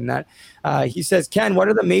Braidwood, and that he says, Ken, what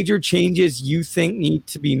are the major changes you think need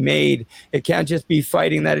to be made? It can't just be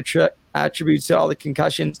fighting that attributes to all the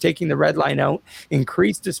concussions, taking the red line out,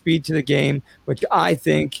 increase the speed to the game, which I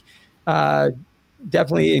think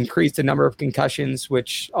definitely increased the number of concussions,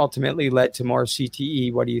 which ultimately led to more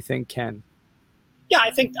CTE. What do you think, Ken? Yeah,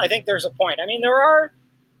 I think there's a point. I mean, there are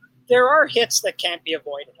hits that can't be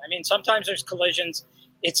avoided. I mean, sometimes there's collisions.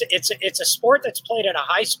 It's a sport that's played at a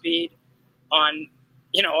high speed on,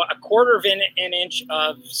 a quarter of an inch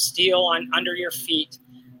of steel under your feet.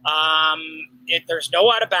 There's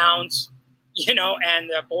no out of bounds, and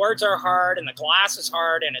the boards are hard and the glass is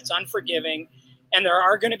hard and it's unforgiving, and there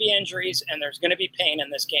are going to be injuries and there's going to be pain in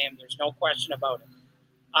this game. There's no question about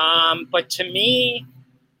it. But to me,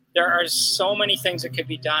 there are so many things that could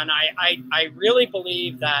be done. I really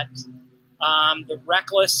believe that the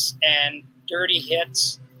reckless and dirty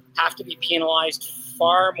hits have to be penalized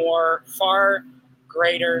far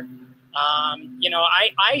greater.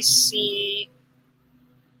 I see,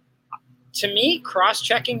 to me,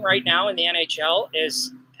 cross-checking right now in the NHL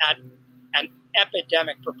is at an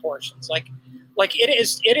epidemic proportions.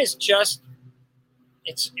 It is just,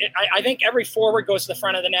 I think every forward goes to the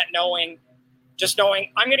front of the net knowing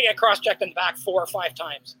I'm going to get cross-checked in the back 4 or 5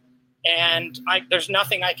 times. And there's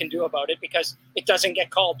nothing I can do about it because it doesn't get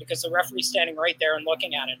called because the referee's standing right there and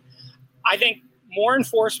looking at it. I think more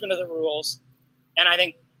enforcement of the rules, and I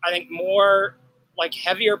think more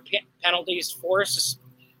heavier penalties force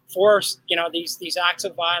these acts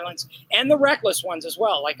of violence and the reckless ones as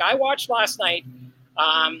well. Like I watched last night,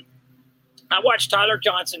 I watched Tyler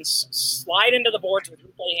Johnson slide into the boards with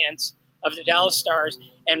Roope Hintz of the Dallas Stars,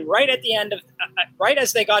 and right at the end of right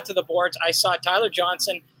as they got to the boards, I saw Tyler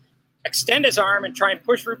Johnson extend his arm and try and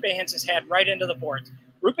push Roope Hintz's head right into the boards.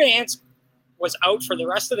 Roope Hintz was out for the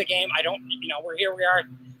rest of the game.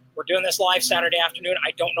 We're doing this live Saturday afternoon.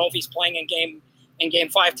 I don't know if he's playing in game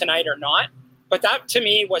 5 tonight or not, but that to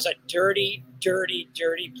me was a dirty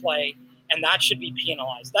play, and that should be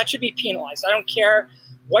penalized. I don't care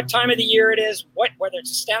what time of the year it is, whether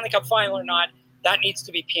it's a Stanley Cup final or not, that needs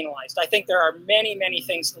to be penalized. I think there are many, many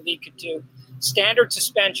things the league could do. Standard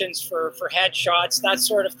suspensions for headshots, that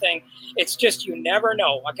sort of thing. It's just, you never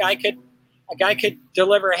know. A guy could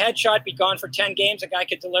deliver a headshot, be gone for 10 games. A guy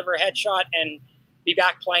could deliver a headshot and be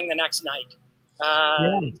back playing the next night.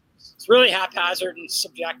 It's really haphazard and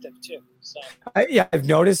subjective too. So I've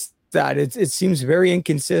noticed that it seems very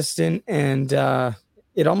inconsistent, and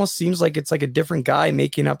it almost seems like it's like a different guy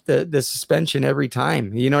making up the suspension every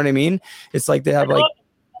time. You know what I mean? It's like they have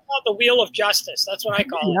the wheel of justice. That's what I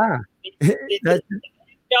call it.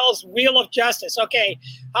 Bell's wheel of justice. Okay,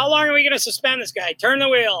 how long are we going to suspend this guy? Turn the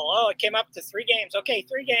wheel. Oh, it came up to 3 games. Okay,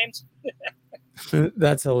 3 games.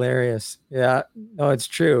 That's hilarious. Yeah, no, it's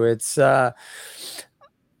true. It's Tanner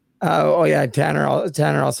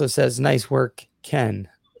also says, nice work, Ken.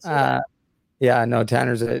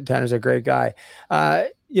 Tanner's a great guy.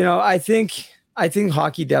 I think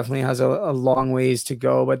hockey definitely has a long ways to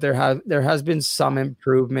go, but there has been some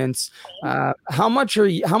improvements. How much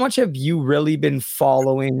have you really been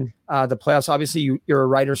following the playoffs? Obviously, you're a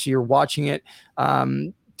writer, so you're watching it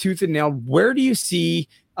tooth and nail. Where do you see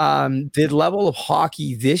the level of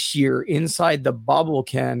hockey this year inside the bubble,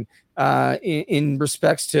 Ken, in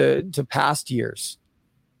respects to past years?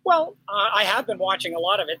 Well, I have been watching a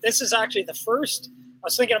lot of it. This is actually the first. I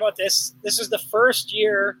was thinking about this. This is the first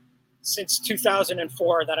year since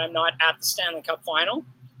 2004 that I'm not at the Stanley Cup final.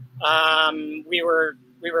 We were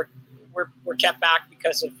kept back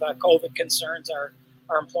because of COVID concerns. Our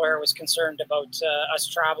employer was concerned about us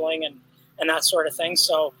traveling and that sort of thing.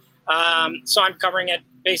 So I'm covering it,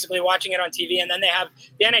 basically watching it on TV. And then the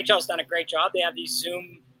NHL's done a great job. They have these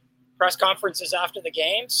Zoom press conferences after the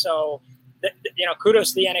game. So,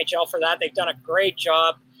 kudos to the NHL for that. They've done a great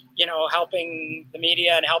job, helping the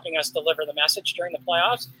media and helping us deliver the message during the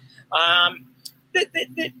playoffs.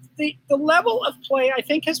 The level of play, I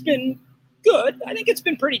think, has been good. I think it's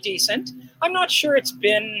been pretty decent. I'm not sure it's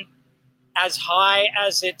been as high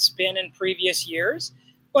as it's been in previous years,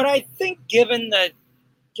 but I think given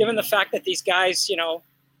the fact that these guys,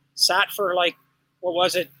 sat for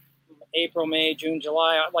April, May, June,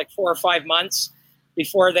 July, 4 or 5 months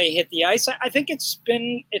before they hit the ice, I think it's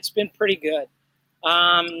been pretty good.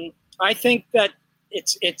 I think that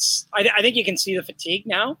I think you can see the fatigue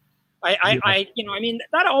now.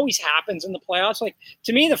 That always happens in the playoffs. Like,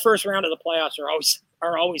 to me, the first round of the playoffs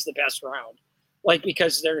are always the best round,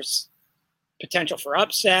 because there's potential for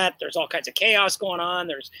upset. There's all kinds of chaos going on.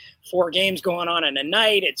 There's 4 games going on in a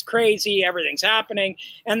night. It's crazy. Everything's happening.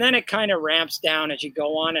 And then it kind of ramps down as you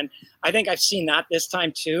go on. And I think I've seen that this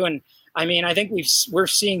time too. And I think we're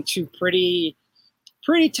seeing 2 pretty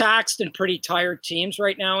taxed and pretty tired teams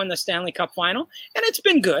right now in the Stanley Cup final. And it's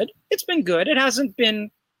been good. It hasn't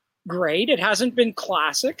been great. It hasn't been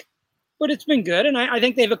classic, it's been good. And I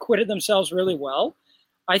think they've acquitted themselves really well.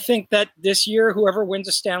 I think that this year, whoever wins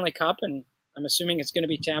a Stanley Cup, and I'm assuming it's going to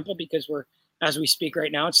be Tampa because as we speak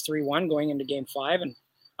right now, it's 3-1 going into Game 5. And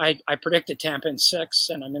I predicted Tampa in 6,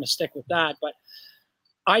 and I'm going to stick with that. But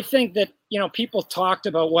I think that, people talked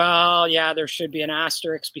about, well, yeah, there should be an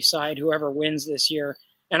asterisk beside whoever wins this year.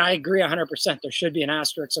 And I agree 100%. There should be an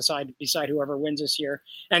asterisk beside whoever wins this year.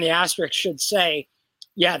 And the asterisk should say,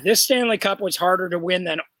 yeah, this Stanley Cup was harder to win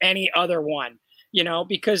than any other one,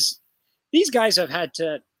 because these guys have had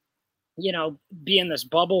to, be in this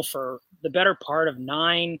bubble for the better part of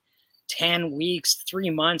 9, 10 weeks, 3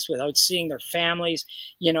 months without seeing their families.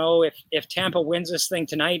 If Tampa wins this thing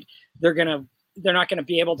tonight, they're not going to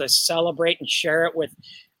be able to celebrate and share it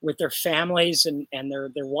with their families and their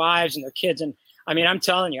wives and their kids. And I mean, I'm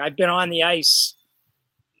telling you, I've been on the ice,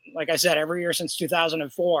 like I said, every year since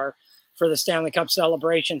 2004 for the Stanley Cup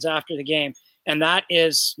celebrations after the game. And that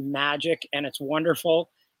is magic, and it's wonderful.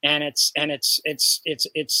 And it's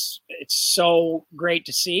so great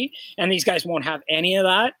to see. And these guys won't have any of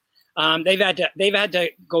that. They've had to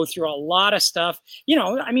go through a lot of stuff,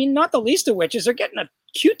 not the least of which is they're getting a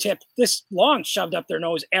Q-tip this long shoved up their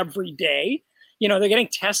nose every day. They're getting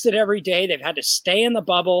tested every day. They've had to stay in the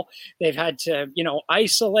bubble. They've had to,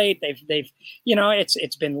 isolate. They've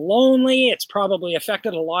it's been lonely. It's probably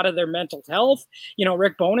affected a lot of their mental health.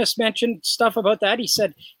 Rick Bowness mentioned stuff about that. He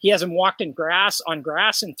said he hasn't walked on grass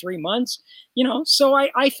in 3 months, so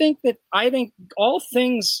I think all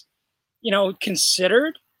things,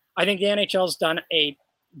 considered, I think the NHL's done a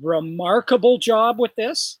remarkable job with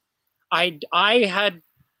this. I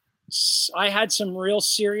had some real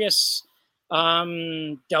serious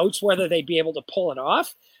doubts whether they'd be able to pull it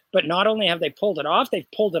off, but not only have they pulled it off,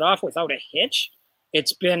 they've pulled it off without a hitch.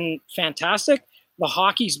 It's been fantastic. The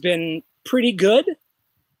hockey's been pretty good,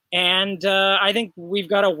 and I think we've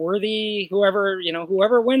got a worthy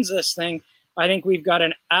whoever wins this thing. I think we've got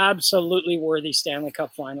an absolutely worthy Stanley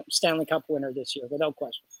Cup winner this year, without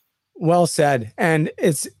question. Well said. And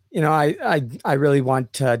it's, I really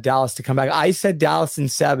want Dallas to come back. I said Dallas in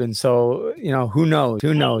 7, so who knows?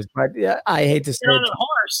 But yeah, I hate to say on a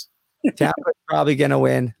horse. Tampa's probably going to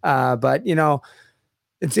win. But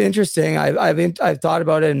it's interesting. I've thought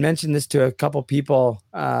about it and mentioned this to a couple people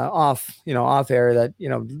off air that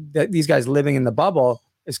that these guys living in the bubble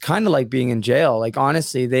is kind of like being in jail. Like,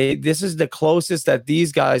 honestly, this is the closest that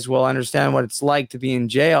these guys will understand what it's like to be in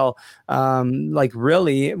jail. Like,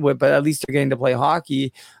 really, but at least they're getting to play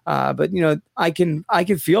hockey. But I can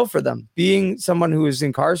feel for them being someone who is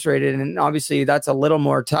incarcerated, and obviously that's a little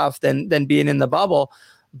more tough than being in the bubble.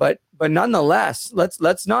 But nonetheless,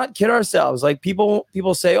 let's not kid ourselves. Like,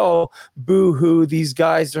 people say, oh, boo hoo, these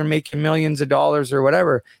guys are making millions of dollars or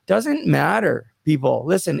whatever. Doesn't matter. People,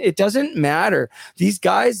 listen, it doesn't matter. These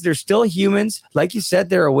guys, they're still humans. Like you said,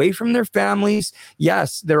 they're away from their families.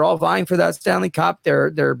 Yes, they're all vying for that Stanley Cup.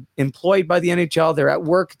 They're employed by the NHL. They're at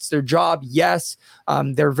work. It's their job. Yes,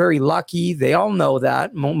 they're very lucky. They all know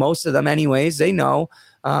that. Most of them anyways, they know.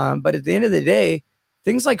 But at the end of the day,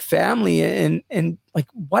 things like family and like,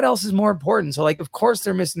 what else is more important? So, like, of course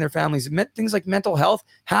they're missing their families. Things like mental health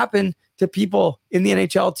happen to people in the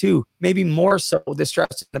NHL too, maybe more so, the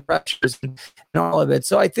stress and the pressures and all of it.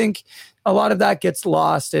 So I think a lot of that gets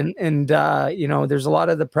lost, and there's a lot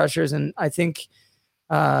of the pressures, and I think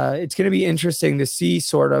it's going to be interesting to see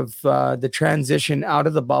sort of the transition out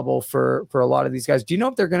of the bubble for a lot of these guys. Do you know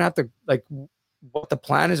if they're going to have to, like, what the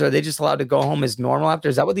plan is? Are they just allowed to go home as normal after?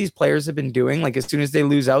 Is that what these players have been doing? Like, as soon as they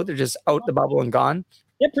lose out, they're just out the bubble and gone?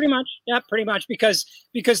 Yeah, pretty much. Yeah, pretty much, because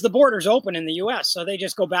the border's open in the U.S., so they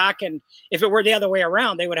just go back, and if it were the other way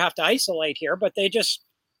around, they would have to isolate here. But they just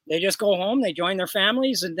go home, they join their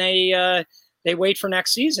families, and they wait for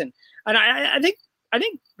next season. And I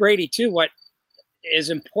think Brady too. What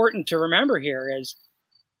is important to remember here is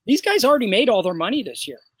these guys already made all their money this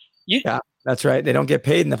year. Yeah, that's right. They don't get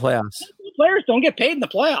paid in the playoffs. Players don't get paid in the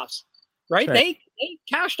playoffs, right? They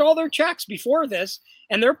cashed all their checks before this,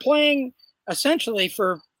 and they're playing essentially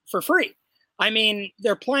for free. I mean,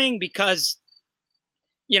 they're playing because,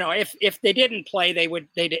 if they didn't play,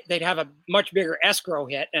 they'd have a much bigger escrow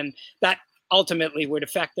hit, and that ultimately would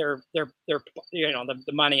affect their the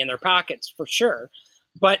money in their pockets for sure.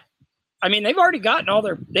 But I mean, they've already gotten all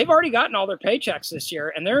their paychecks this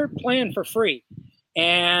year, and they're playing for free.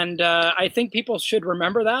 And I think people should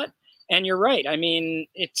remember that. And you're right. I mean,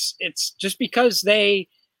 it's just because they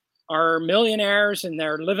are millionaires and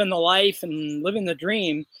they're living the life and living the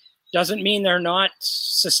dream doesn't mean they're not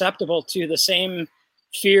susceptible to the same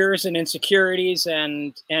fears and insecurities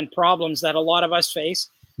and problems that a lot of us face.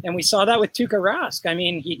 And we saw that with Tuukka Rask. I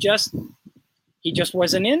mean, he just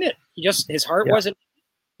wasn't in it. His heart wasn't.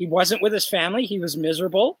 He wasn't with his family. He was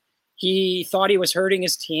miserable. He thought he was hurting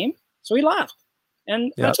his team, so he left,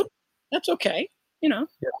 and that's okay.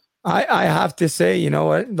 I have to say, you know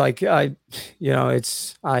what, like I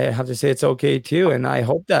have to say it's okay too. And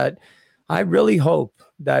I really hope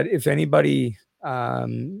that if anybody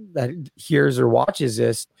that hears or watches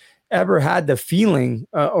this ever had the feeling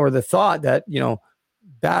or the thought that,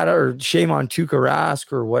 bad or shame on Tuukka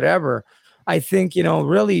Rask or whatever, I think,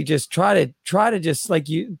 really just try to just like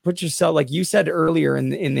you put yourself, like you said earlier in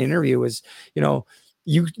the interview was,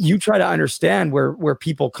 you try to understand where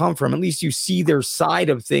people come from. At least you see their side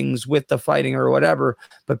of things with the fighting or whatever,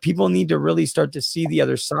 but people need to really start to see the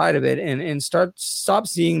other side of it and stop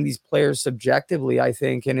seeing these players subjectively, I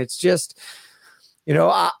think. And it's just,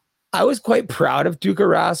 I was quite proud of Tuukka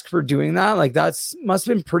Rask for doing that. Like must have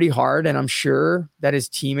been pretty hard. And I'm sure that his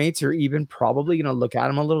teammates are even probably going to look at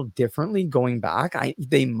him a little differently going back.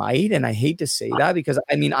 They might. And I hate to say that because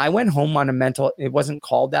I went home on a mental, it wasn't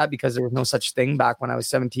called that because there was no such thing back when I was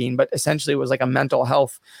 17, but essentially it was like a mental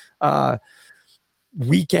health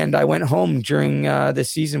weekend. I went home during the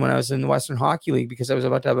season when I was in the Western Hockey League because I was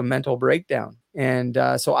about to have a mental breakdown. And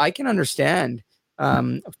so I can understand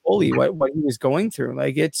fully what he was going through.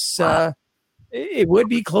 Like it would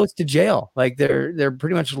be close to jail. Like they're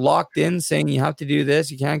pretty much locked in saying you have to do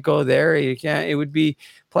this, you can't go there, you can't. It would be,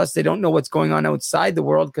 plus they don't know what's going on outside the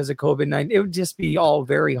world because of COVID-19. It would just be all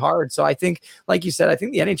very hard. So I think, like you said, I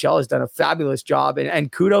think the NHL has done a fabulous job,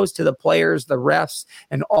 and kudos to the players, the refs,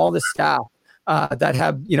 and all the staff that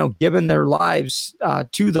have given their lives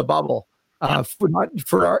to the bubble.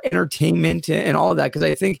 For our entertainment and all of that. Because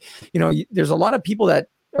I think, there's a lot of people that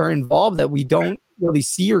are involved that we don't really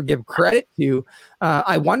see or give credit to.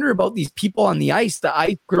 I wonder about these people on the ice, the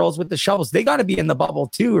ice girls with the shovels. They got to be in the bubble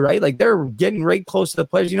too, right? Like they're getting right close to the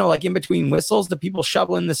players, like in between whistles, the people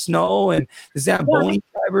shoveling the snow and the Zamboni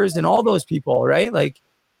drivers and all those people, right? Like,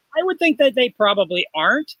 I would think that they probably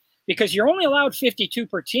aren't because you're only allowed 52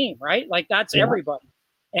 per team, right? Like that's everybody.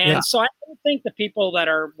 And so I don't think the people that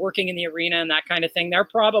are working in the arena and that kind of thing, they're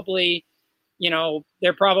probably,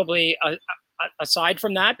 aside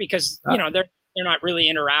from that because, they're not really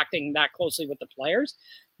interacting that closely with the players.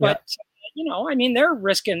 But, they're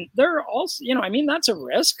risking, they're also, that's a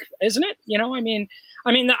risk, isn't it?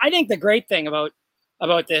 I think the great thing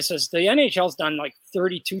about this is the NHL's done like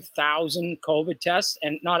 32,000 COVID tests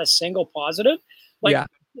and not a single positive. Like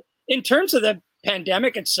in terms of the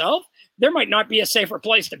pandemic itself, there might not be a safer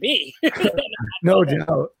place to be. No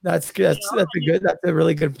doubt. That's a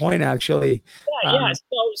really good point, actually. And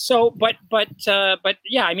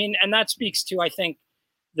that speaks to, I think,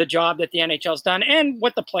 the job that the NHL's done and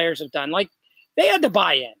what the players have done. Like they had to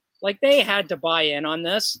buy in on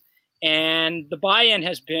this, and the buy-in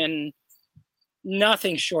has been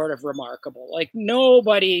nothing short of remarkable. Like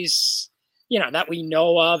nobody's, that we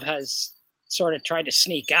know of has sort of tried to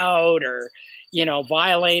sneak out or,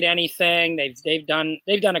 violate anything. They've done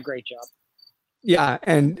a great job. Yeah.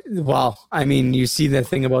 And you see the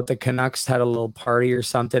thing about the Canucks had a little party or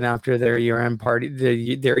something after their year-end party,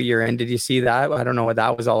 their year-end. Did you see that? I don't know what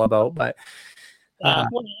that was all about, but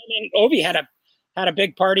Ovi had a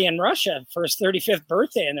big party in Russia for his 35th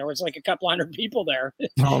birthday, and there was like a couple hundred people there.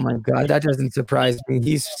 Oh my God. That doesn't surprise me.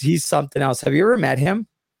 He's something else. Have you ever met him?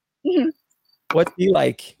 Mm-hmm. What's he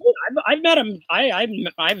like? I've met him.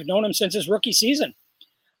 I've known him since his rookie season.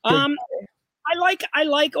 I like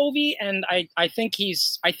Ovi, and I think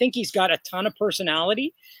he's got a ton of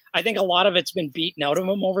personality. I think a lot of it's been beaten out of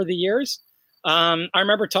him over the years. I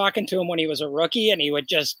remember talking to him when he was a rookie, and he'd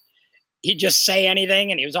just say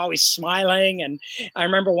anything, and he was always smiling. And I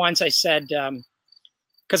remember once I said,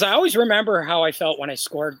 because I always remember how I felt when I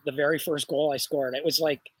scored the very first goal I scored. It was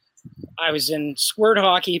like I was in squirt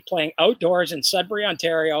hockey playing outdoors in Sudbury,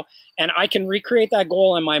 Ontario, and I can recreate that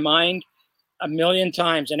goal in my mind a million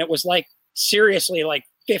times. And it was like, seriously, like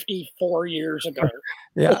 54 years ago.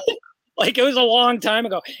 Yeah. Like it was a long time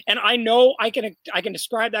ago. And I know I can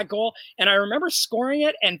describe that goal. And I remember scoring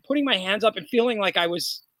it and putting my hands up and feeling like I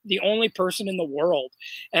was the only person in the world.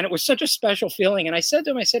 And it was such a special feeling. And I said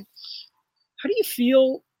to him, how do you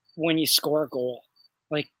feel when you score a goal?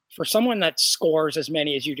 Like for someone that scores as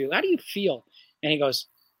many as you do, how do you feel? And he goes,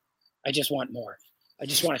 I just want more. I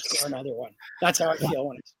just want to score another one. That's how I feel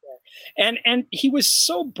when I score. And he was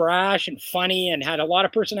so brash and funny and had a lot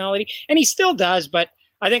of personality, and he still does, but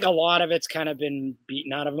I think a lot of it's kind of been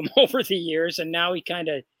beaten out of him over the years. And now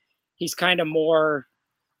he's kind of more,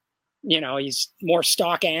 he's more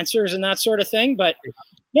stock answers and that sort of thing, but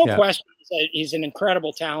no question he's an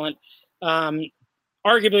incredible talent.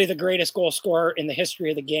 Arguably the greatest goal scorer in the history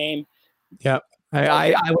of the game. Yeah.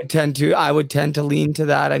 I would tend to lean to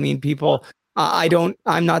that. I mean, people. I'm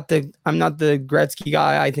not the Gretzky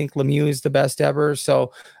guy. I think Lemieux is the best ever.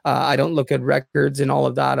 So I don't look at records and all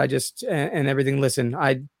of that. I just and everything. Listen,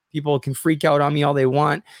 people can freak out on me all they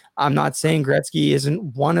want. I'm not saying Gretzky isn't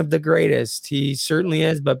one of the greatest. He certainly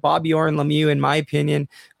is. But Bobby Orr and Lemieux, in my opinion,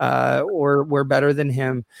 were better than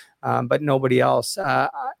him. But nobody else.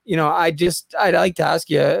 I'd like to ask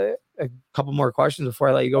you a couple more questions before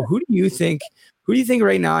I let you go. Who do you think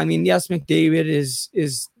right now? I mean, yes, McDavid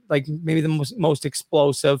is like maybe the most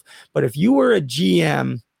explosive, but if you were a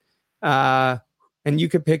GM and you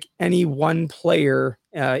could pick any one player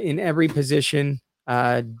in every position,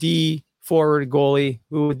 D, forward, goalie,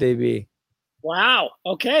 who would they be? Wow.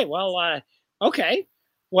 Okay. Well, okay.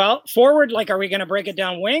 Well, forward, like, are we going to break it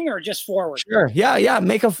down wing or just forward? Sure. Yeah.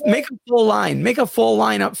 Make a full line. Make a full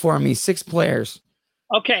lineup for me. 6 players.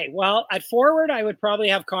 Okay. Well, at forward, I would probably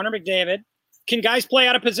have Connor McDavid. Can guys play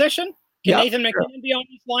out of position? Can Nathan McKinnon be on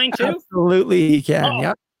this line too? Absolutely, he can.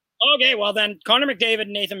 Yep. Okay, well then Connor McDavid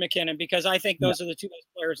and Nathan McKinnon, because I think those are the 2 best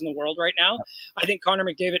players in the world right now. I think Connor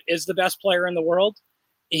McDavid is the best player in the world.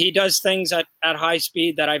 He does things at high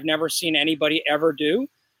speed that I've never seen anybody ever do.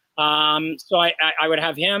 So I would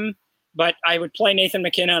have him, but I would play Nathan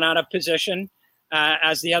McKinnon out of position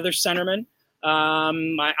as the other centerman.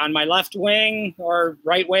 On my left wing or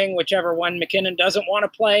right wing, whichever one McKinnon doesn't want to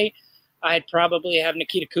play, I'd probably have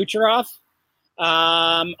Nikita Kucherov.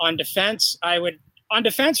 On defense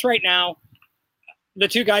right now, the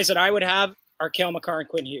 2 guys that I would have are Cale Makar and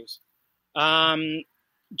Quinn Hughes.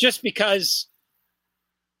 Just because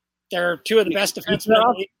they're 2 of the best defensemen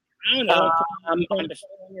around. They're 21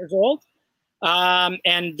 years old.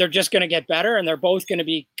 And they're just going to get better, and they're both going to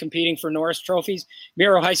be competing for Norris trophies.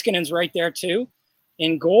 Miro Heiskanen's right there too.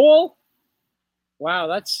 In goal, wow,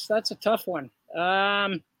 that's a tough one.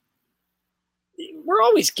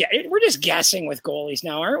 We're just guessing with goalies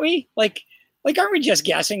now, aren't we? Like, aren't we just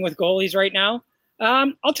guessing with goalies right now?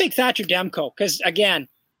 I'll take Thatcher Demko because, again,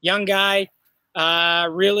 young guy,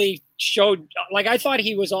 really showed. Like, I thought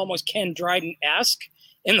he was almost Ken Dryden-esque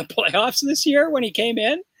in the playoffs this year when he came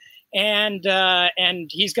in, and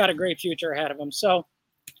he's got a great future ahead of him. So,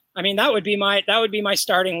 I mean, that would be my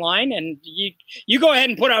starting line, and you go ahead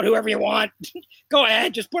and put out whoever you want. Go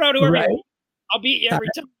ahead, just put out whoever you want. I'll beat you every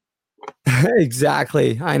time.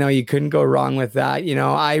 Exactly. I know you couldn't go wrong with that. You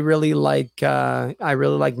know, I really like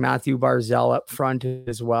Matthew Barzal up front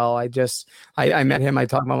as well. I met him. I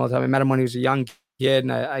talk about him all the time. I met him when he was a young kid,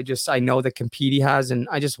 and I know the compete he has, and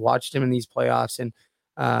I just watched him in these playoffs, and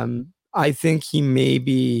I think he may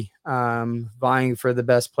be vying for the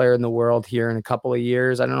best player in the world here in a couple of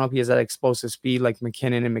years. I don't know if he has that explosive speed like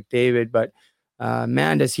McKinnon and McDavid, but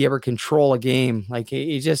man, does he ever control a game? Like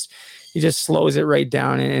he just slows it right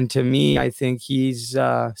down. And to me, I think he's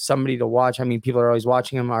somebody to watch. I mean, people are always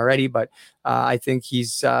watching him already, but I think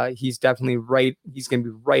he's definitely right. He's going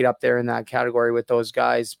to be right up there in that category with those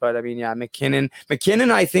guys. But I mean, yeah,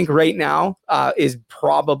 McKinnon, I think right now is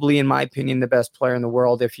probably, in my opinion, the best player in the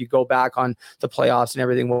world. If you go back on the playoffs and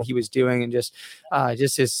everything, what he was doing, and just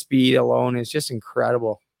his speed alone is just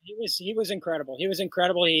incredible. He was incredible. He was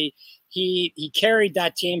incredible. He carried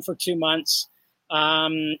that team for 2 months.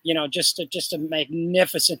 Just a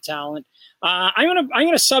magnificent talent. I'm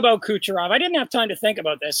gonna sub out Kucherov. I didn't have time to think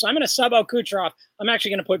about this, so I'm gonna sub out Kucherov. I'm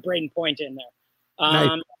actually gonna put Braden Point in there.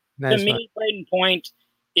 Nice. To me, Braden Point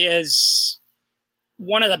is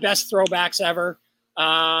one of the best throwbacks ever.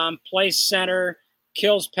 Plays center,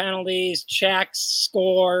 kills penalties, checks,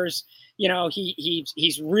 scores. You know,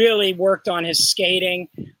 he's really worked on his skating,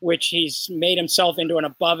 which he's made himself into an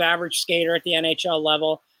above average skater at the NHL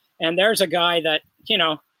level. And there's a guy that,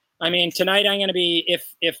 I mean, tonight I'm going to be,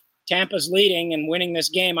 if Tampa's leading and winning this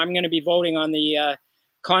game, I'm going to be voting on the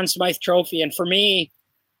Conn Smythe Trophy. And for me,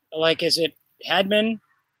 like, is it Hedman?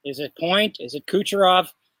 Is it Point? Is it Kucherov?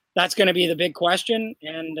 That's going to be the big question.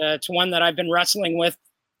 And it's one that I've been wrestling with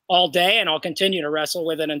all day, and I'll continue to wrestle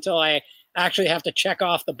with it until I actually have to check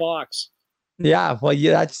off the box. Yeah, well,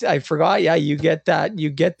 I forgot. Yeah, you get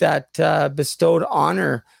that bestowed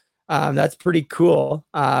honor. That's pretty cool.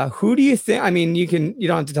 Who do you think? I mean, you don't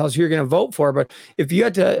have to tell us who you're going to vote for, but if you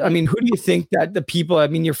had to, I mean, who do you think that the people? I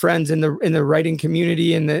mean, your friends in the writing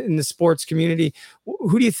community, in the sports community,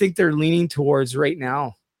 who do you think they're leaning towards right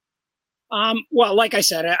now? Well, like I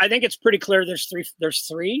said, I think it's pretty clear. There's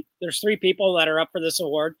three people that are up for this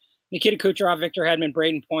award: Nikita Kucherov, Victor Hedman,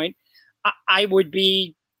 Braden Point. I would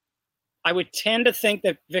tend to think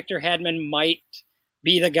that Victor Hedman might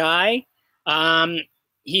be the guy.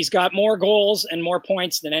 he's got more goals and more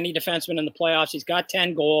points than any defenseman in the playoffs. He's got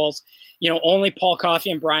 10 goals. Only Paul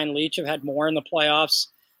Coffey and Brian Leetch have had more in the playoffs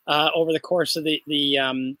over the course of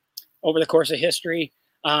over the course of history.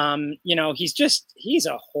 He's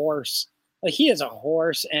a horse. Like, he is a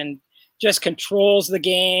horse and just controls the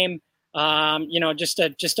game. Just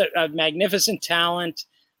a magnificent talent.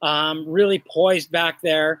 Really poised back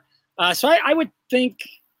there. So I would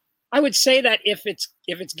say that if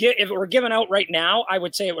it were given out right now, I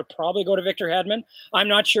would say it would probably go to Victor Hedman. I'm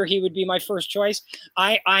not sure he would be my first choice.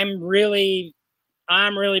 I'm really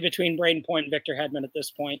between Braden Point and Victor Hedman at this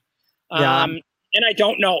point. And I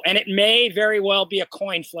don't know. And it may very well be a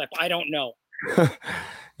coin flip. I don't know.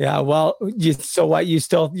 Yeah. Well, you're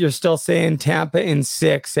still saying Tampa in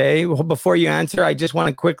 6, eh? Well, before you answer, I just want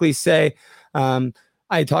to quickly say,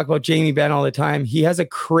 I talk about Jamie Benn all the time. He has a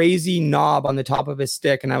crazy knob on the top of his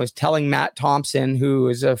stick. And I was telling Matt Thompson, who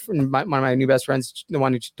is one of my new best friends, the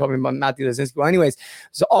one who told me about Matthew Lazinski. Well, anyways,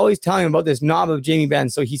 so always telling him about this knob of Jamie Benn.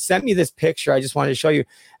 So he sent me this picture. I just wanted to show you.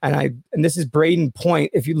 And this is Braden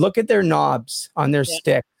Point. If you look at their knobs on their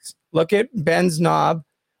sticks, look at Ben's knob,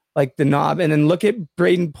 like the knob, and then look at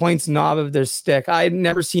Braden Point's knob of their stick. I had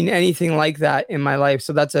never seen anything like that in my life.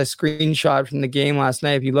 So that's a screenshot from the game last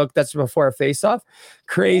night. If you look, that's before a face-off.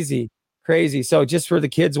 Crazy. So just for the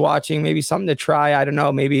kids watching, maybe something to try. I don't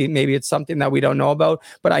know. Maybe it's something that we don't know about.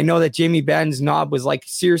 But I know that Jamie Benn's knob was like,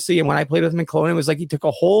 seriously, and when I played with him in Kelowna, it was like he took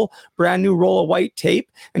a whole brand new roll of white tape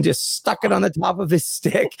and just stuck it on the top of his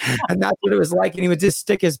stick. And that's what it was like. And he would just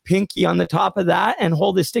stick his pinky on the top of that and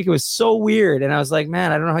hold his stick. It was so weird. And I was like,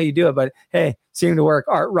 man, I don't know how you do it. But hey, seemed to work.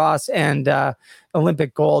 Art Ross and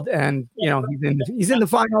Olympic gold. And, he's in the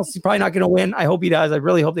finals. He's probably not going to win. I hope he does. I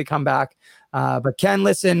really hope they come back. But Ken,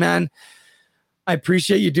 listen, man, I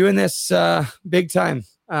appreciate you doing this big time.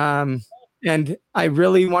 And I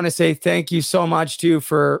really want to say thank you so much too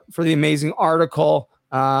for the amazing article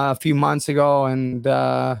a few months ago. And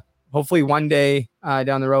hopefully one day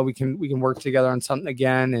down the road we can work together on something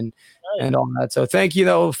again and all that. So thank you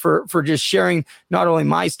though for just sharing not only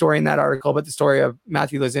my story in that article, but the story of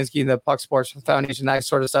Matthew Lazinski and the Puck Sports Foundation, that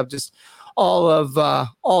sort of stuff, just all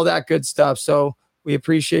that good stuff. So we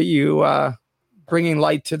appreciate you bringing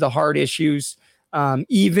light to the hard issues.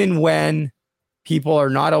 Even when people are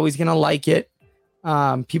not always going to like it.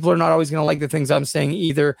 People are not always going to like the things I'm saying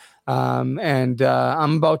either. And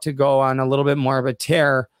I'm about to go on a little bit more of a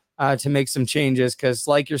tear to make some changes because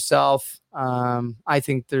like yourself, I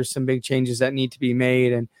think there's some big changes that need to be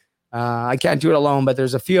made. And I can't do it alone, but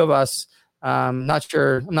there's a few of us. Not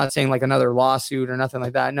sure. I'm not saying like another lawsuit or nothing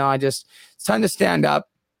like that. No, it's time to stand up,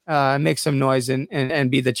 make some noise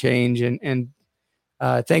and be the change. And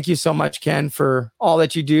thank you so much, Ken, for all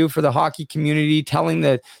that you do for the hockey community, telling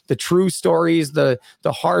the true stories, the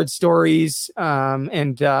hard stories,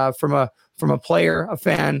 and from a player, a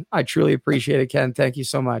fan. I truly appreciate it, Ken. Thank you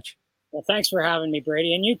so much. Well, thanks for having me,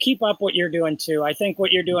 Brady. And you keep up what you're doing too. I think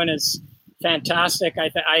what you're doing is fantastic. I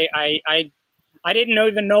didn't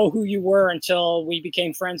even know who you were until we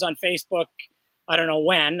became friends on Facebook. I don't know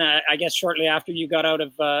when. I guess shortly after you got out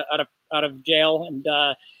of jail,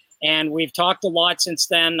 and we've talked a lot since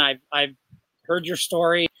then. I've heard your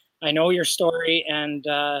story. I know your story, and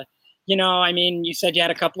you said you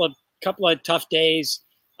had a couple of tough days,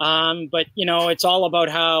 but it's all about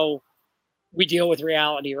how we deal with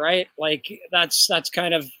reality, right? Like that's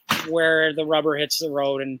kind of where the rubber hits the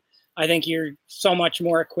road, and I think you're so much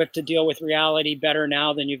more equipped to deal with reality better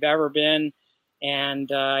now than you've ever been.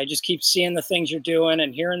 And I just keep seeing the things you're doing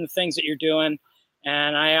and hearing the things that you're doing.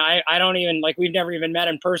 And I don't even we've never even met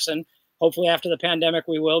in person. Hopefully after the pandemic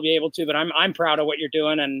we will be able to, but I'm proud of what you're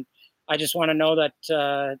doing. And I just want to know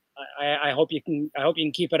that I hope you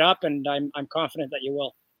can keep it up, and I'm confident that you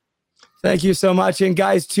will. Thank you so much. And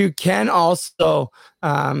guys, too, Ken also,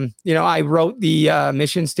 I wrote the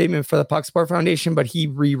mission statement for the Puck Sport Foundation, but he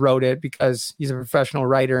rewrote it because he's a professional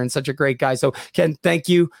writer and such a great guy. So Ken, thank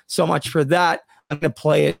you so much for that. I'm going to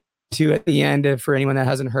play it too at the end for anyone that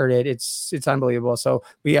hasn't heard it. It's unbelievable. So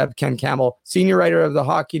we have Ken Campbell, senior writer of the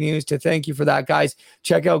Hockey News, to thank you for that, guys.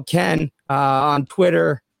 Check out Ken on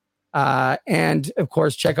Twitter. And of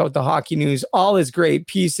course, check out the Hockey News, all his great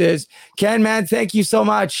pieces. Ken, man, thank you so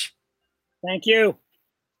much. Thank you.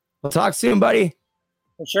 We'll talk soon, buddy.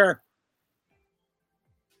 For sure.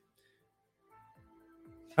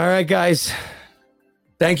 All right, guys.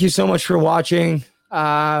 Thank you so much for watching.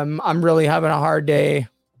 I'm really having a hard day.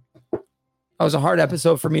 That was a hard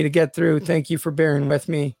episode for me to get through. Thank you for bearing with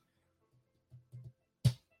me.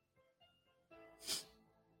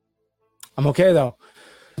 I'm okay, though.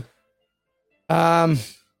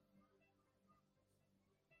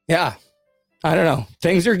 Yeah. I don't know.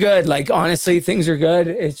 Things are good. Like, honestly, things are good.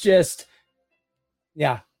 It's just,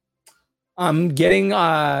 yeah. I'm getting,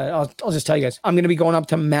 I'll just tell you guys, I'm going to be going up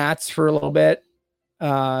to Matt's for a little bit,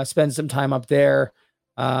 spend some time up there,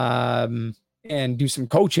 and do some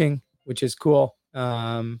coaching, which is cool.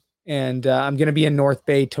 And I'm going to be in North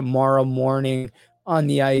Bay tomorrow morning on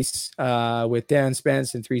the ice, with Dan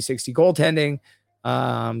Spence and 360 goaltending.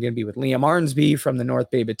 I'm going to be with Liam Arnsby from the North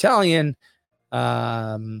Bay Battalion.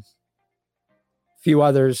 Few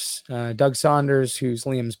others, Doug Saunders, who's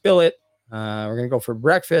Liam's billet. We're going to go for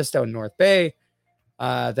breakfast out in North Bay.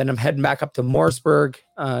 Then I'm heading back up to Morrisburg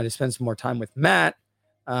to spend some more time with Matt,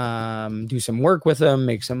 do some work with him,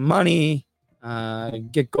 make some money,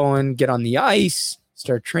 get going, get on the ice,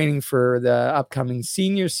 start training for the upcoming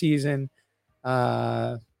senior season.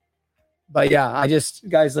 But yeah,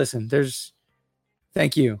 guys, listen,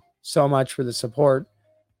 thank you so much for the support.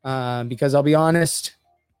 Because I'll be honest,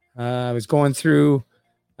 I was going through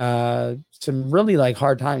some really like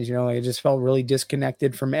hard times, I just felt really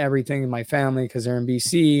disconnected from everything in my family because they're in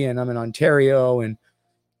BC and I'm in Ontario, and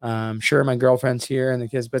sure, my girlfriend's here and the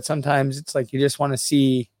kids, but sometimes it's like you just want to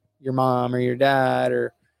see your mom or your dad,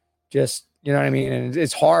 or just, you know what I mean? And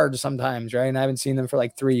it's hard sometimes, right? And I haven't seen them for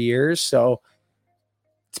like 3 years, so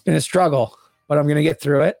it's been a struggle, but I'm going to get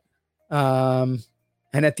through it. And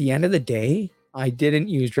at the end of the day, I didn't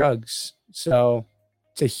use drugs. So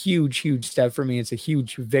it's a huge, huge step for me. It's a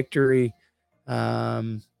huge victory.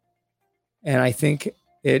 And I think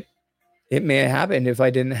it may have happened if I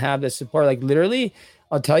didn't have the support. Like, literally,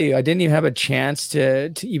 I'll tell you, I didn't even have a chance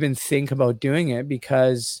to even think about doing it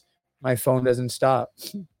because my phone doesn't stop,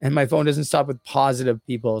 and my phone doesn't stop with positive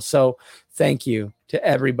people. So thank you to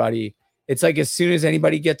everybody. It's like, as soon as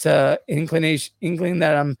anybody gets a inkling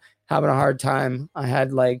that I'm having a hard time, I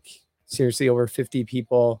had like seriously over 50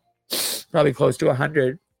 people, probably close to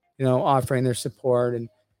 100, offering their support. And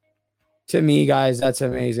to me, guys, that's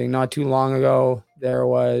amazing. Not too long ago, there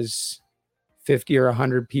was 50 or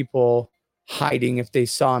 100 people hiding if they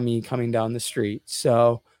saw me coming down the street.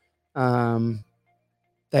 So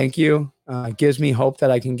thank you. It gives me hope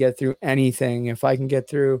that I can get through anything. If I can get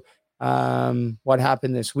through what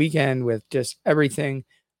happened this weekend with just everything,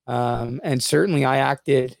 and certainly I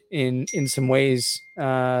acted in some ways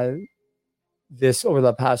this over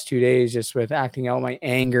the past 2 days, just with acting out my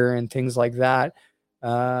anger and things like that,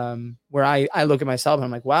 where I look at myself and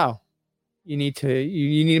I'm like, wow, you need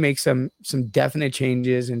to make some definite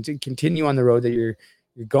changes and to continue on the road that you're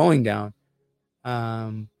going down.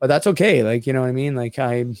 But that's okay. Like, you know what I mean? Like,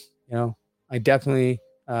 I definitely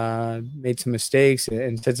made some mistakes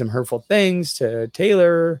and said some hurtful things to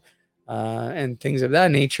Taylor, and things of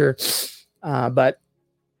that nature. But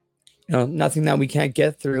nothing that we can't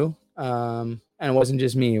get through. And it wasn't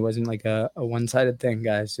just me. It wasn't like a one-sided thing,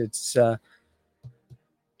 guys. It's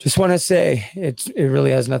just want to say it really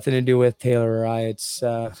has nothing to do with Taylor or I. It's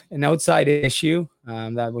an outside issue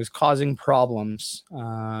that was causing problems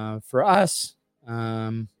for us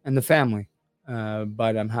and the family.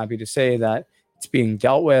 But I'm happy to say that it's being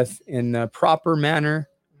dealt with in the proper manner.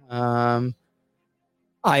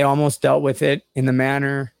 I almost dealt with it in the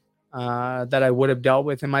manner that I would have dealt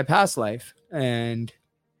with in my past life. And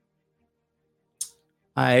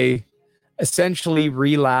I essentially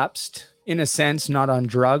relapsed, in a sense, not on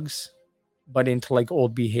drugs, but into like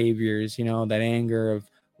old behaviors, that anger of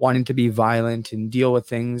wanting to be violent and deal with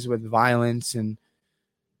things with violence. And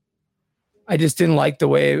I just didn't like the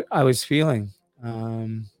way I was feeling.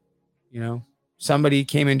 Somebody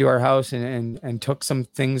came into our house and took some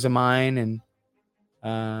things of mine, and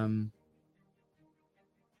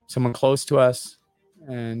someone close to us,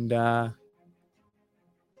 and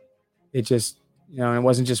it just, it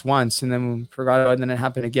wasn't just once, and then we forgot about it, and then it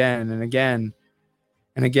happened again and again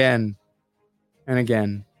and again and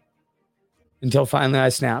again, until finally I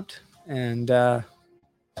snapped. And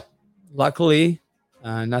luckily,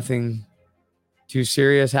 nothing too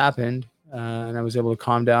serious happened, and I was able to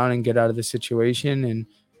calm down and get out of the situation, and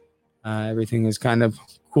everything has kind of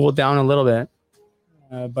cooled down a little bit.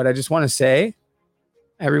 But I just want to say,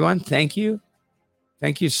 everyone, thank you.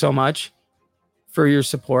 Thank you so much for your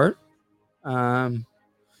support. I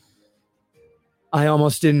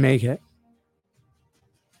almost didn't make it.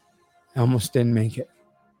 I almost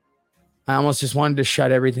just wanted to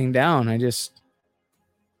shut everything down. I just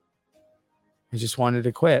wanted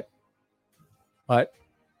to quit, but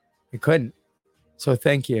I couldn't. So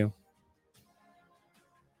thank you.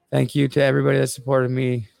 Thank you to everybody that supported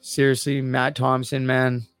me. Seriously, Matt Thompson,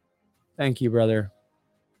 man. Thank you, brother.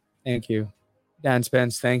 Thank you. Dan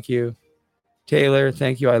Spence, thank you. Taylor,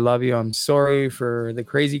 thank you. I love you. I'm sorry for the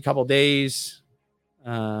crazy couple days.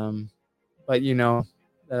 But but you know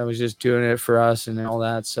that I was just doing it for us and all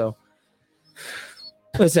that. So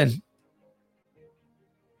listen,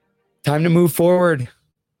 time to move forward.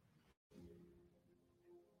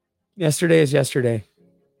 Yesterday is yesterday.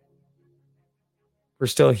 We're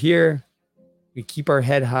still here. We keep our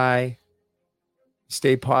head high,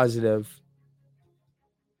 stay positive,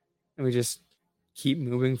 and we just keep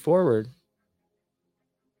moving forward.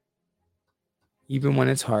 Even when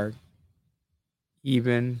it's hard.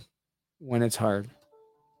 Even when it's hard.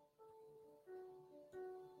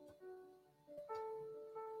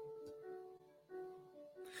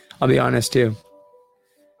 I'll be honest too.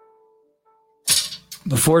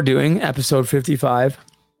 Before doing episode 55,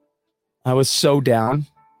 I was so down,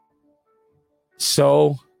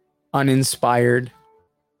 so uninspired,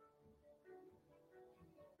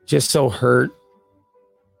 just so hurt.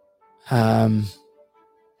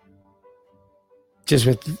 Just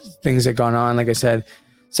with things that gone on. Like I said,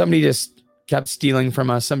 somebody just kept stealing from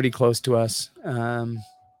us, somebody close to us.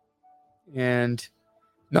 And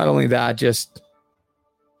not only that, just,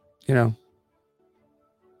 you know,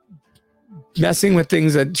 messing with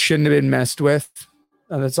things that shouldn't have been messed with.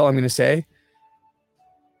 That's all I'm going to say.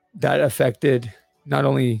 That affected not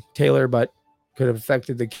only Taylor, but could have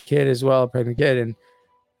affected the kid as well, pregnant kid.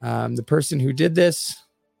 And the person who did this,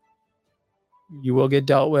 you will get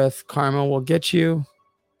dealt with. Karma will get you.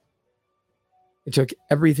 It took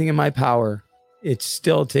everything in my power. It's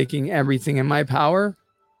still taking everything in my power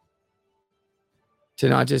to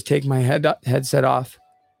not just take my headset off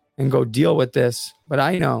and go deal with this. But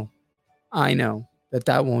I know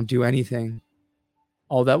that won't do anything.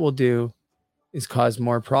 All that will do is cause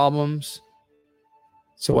more problems.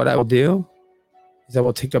 So what I will do is I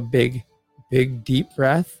will take a big, deep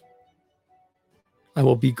breath. I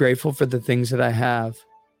will be grateful for the things that I have.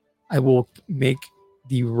 I will make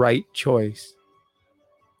the right choice.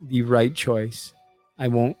 The right choice. I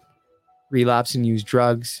won't relapse and use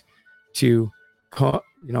drugs to,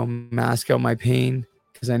 mask out my pain,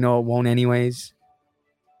 because I know it won't anyways.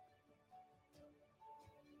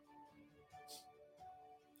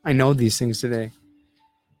 I know these things today.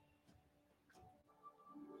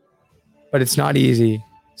 But it's not easy.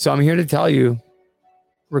 So I'm here to tell you,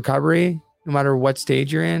 recovery, no matter what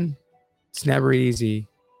stage you're in, it's never easy.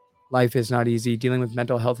 Life is not easy. Dealing with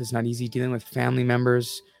mental health is not easy. Dealing with family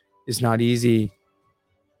members is not easy.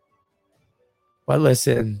 But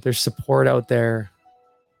listen, there's support out there.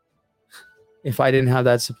 If I didn't have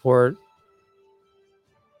that support,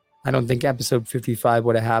 I don't think episode 55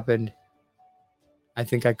 would have happened. I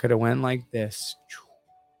think I could have went like this.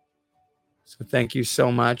 So thank you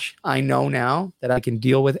so much. I know now that I can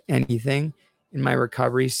deal with anything in my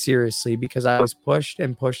recovery seriously, because I was pushed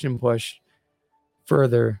and pushed and pushed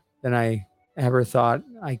further than I ever thought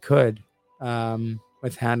I could,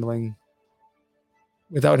 without handling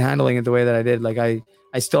it the way that I did. Like I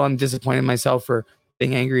still am disappointed in myself for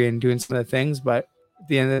being angry and doing some of the things, but at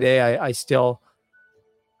the end of the day, I still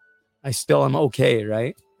am okay,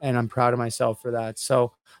 right? And I'm proud of myself for that.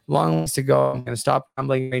 So long ways to go. I'm going to stop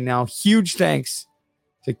rambling right now. Huge thanks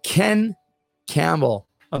to Ken Campbell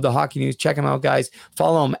of the Hockey News. Check him out, guys.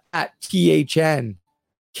 Follow him at THN.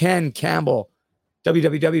 Ken Campbell.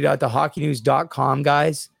 www.thehockeynews.com,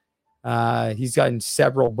 guys. He's gotten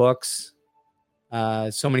several books.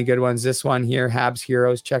 So many good ones. This one here, Habs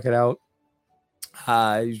Heroes. Check it out.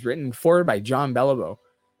 He's written forward by John Beliveau.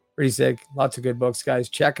 Pretty sick. Lots of good books, guys.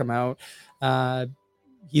 Check him out.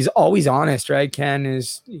 He's always honest, right?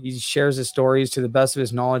 He shares his stories to the best of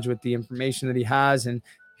his knowledge with the information that he has, and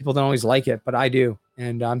people don't always like it, but I do.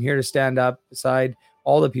 And I'm here to stand up beside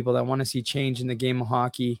all the people that want to see change in the game of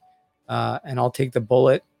hockey. And I'll take the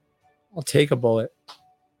bullet. I'll take a bullet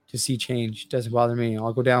to see change. It doesn't bother me.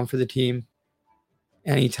 I'll go down for the team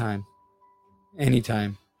anytime.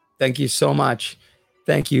 Thank you so much.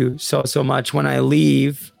 Thank you so much. When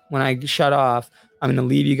I shut off, I'm going to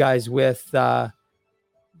leave you guys with the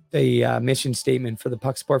mission statement for the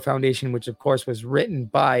Puck Support Foundation, which of course was written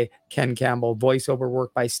by Ken Campbell, voiceover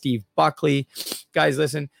work by Steve Buckley. Guys,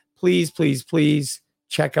 listen, please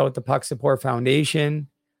check out the Puck Support Foundation,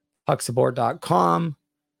 pucksupport.com,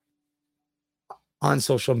 on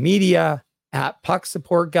social media at Puck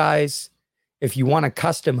Support, guys. If you want a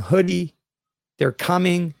custom hoodie, they're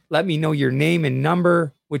coming. Let me know your name and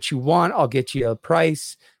number, which you want. I'll get you a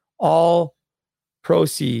price. All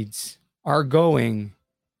proceeds are going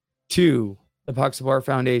to the Puck Support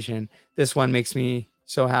Foundation. This one makes me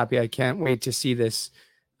so happy. I can't wait to see this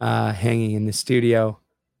hanging in the studio.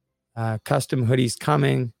 Custom hoodies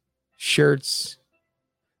coming, shirts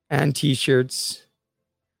and t-shirts.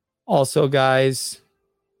 Also, guys,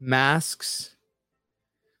 masks.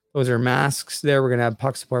 Those are masks there. We're going to have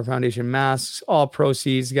Puck Support Foundation masks. All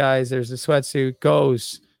proceeds, guys. There's the sweatsuit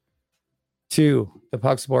goes to the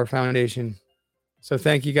Puck Support Foundation. So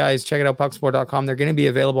thank you, guys. Check it out, pucksupport.com. They're going to be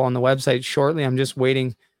available on the website shortly. I'm just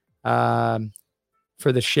waiting for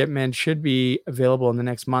the shipment. Should be available in the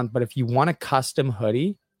next month. But if you want a custom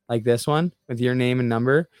hoodie like this one with your name and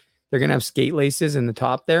number, they're going to have skate laces in the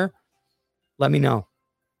top there. Let me know.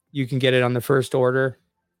 You can get it on the first order.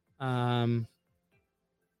 They're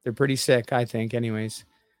pretty sick, I think, anyways.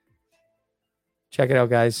 Check it out,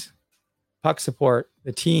 guys. Puck Support,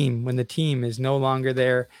 the team. When the team is no longer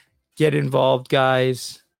there, get involved,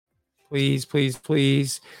 guys. Please, please,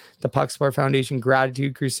 please. The Puck Support Foundation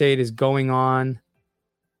Gratitude Crusade is going on.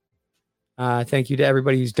 Thank you to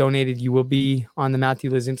everybody who's donated. You will be on the Matthew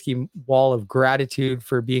Lazinski Wall of Gratitude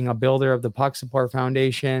for being a builder of the Puck Support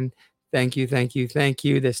Foundation. Thank you, thank you, thank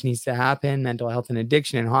you. This needs to happen. Mental health and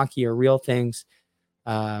addiction and hockey are real things.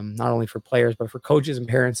 Not only for players, but for coaches and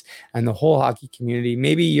parents and the whole hockey community.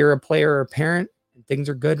 Maybe you're a player or a parent and things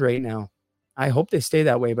are good right now. I hope they stay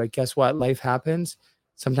that way, but guess what? Life happens.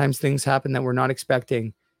 Sometimes things happen that we're not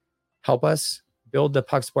expecting. Help us build the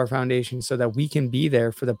Puck Support Foundation so that we can be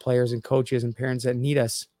there for the players and coaches and parents that need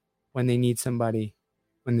us when they need somebody,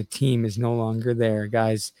 when the team is no longer there.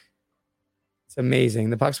 Guys, it's amazing.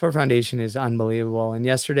 The Puck Support Foundation is unbelievable. And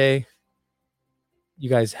yesterday, you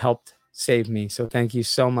guys helped save me. So thank you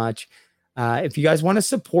so much. If you guys want to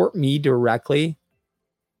support me directly,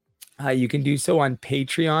 you can do so on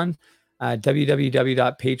Patreon,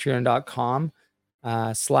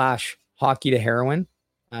 www.patreon.com/hockey-to-heroin.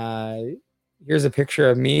 Here's a picture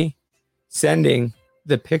of me sending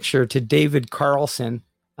the picture to David Carlson.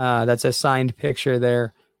 That's a signed picture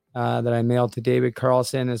there that I mailed to David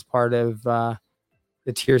Carlson as part of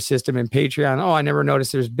the tier system in Patreon. Oh, I never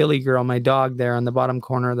noticed there's Billy Girl, my dog, there on the bottom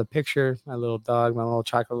corner of the picture. My little dog, my little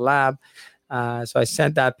chocolate lab. So I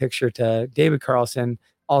sent that picture to David Carlson.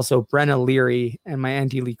 Also, Brenna Leary and my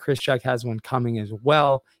Auntie Lee Chrischuk has one coming as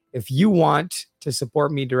well. If you want to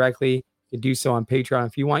support me directly, you can do so on Patreon.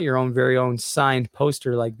 If you want your own very own signed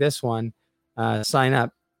poster like this one, sign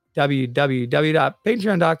up.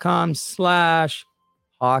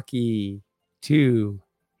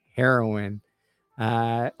 www.patreon.com/hockey-to-heroin.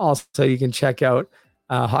 Also, you can check out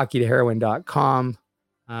hockey-to-heroin.com,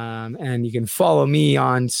 and you can follow me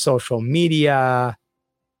on social media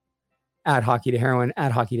at Hockey-to-Heroin,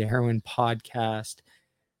 at Hockey-to-Heroin podcast.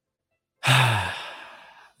 I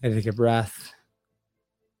take a breath.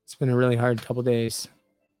 It's been a really hard couple days,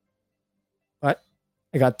 but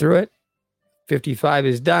I got through it. 55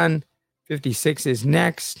 is done. 56 is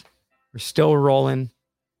next. We're still rolling.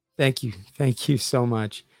 Thank you. Thank you so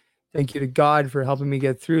much. Thank you to God for helping me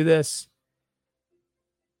get through this.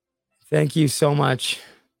 Thank you so much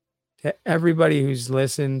to everybody who's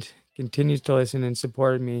listened, continues to listen and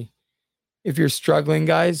supported me. If you're struggling,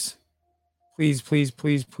 guys, please, please,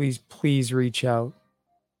 please, please, please reach out.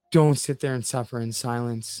 Don't sit there and suffer in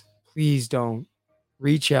silence. Please don't.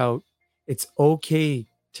 Reach out. It's okay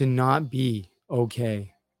to not be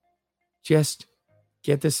okay. Just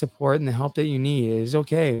get the support and the help that you need. It is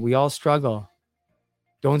okay. We all struggle.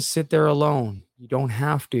 Don't sit there alone. You don't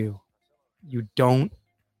have to. You don't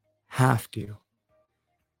have to.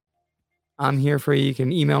 I'm here for you. You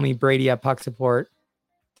can email me, Brady at Puck Support.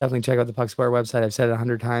 Definitely check out the Puck Support website. I've said it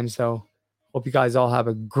 100 times. So hope you guys all have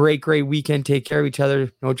a great, great weekend. Take care of each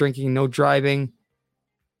other. No drinking, no driving.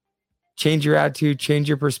 Change your attitude, change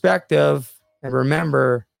your perspective. And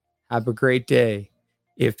remember, have a great day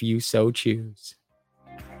if you so choose.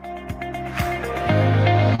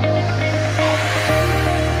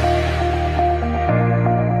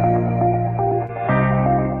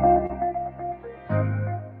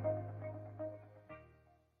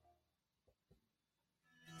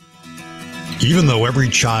 Even though every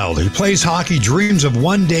child who plays hockey dreams of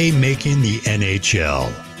one day making the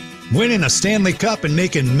NHL, winning a Stanley Cup and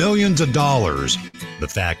making millions of dollars, the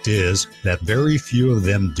fact is that very few of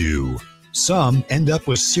them do. Some end up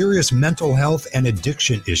with serious mental health and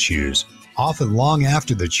addiction issues, often long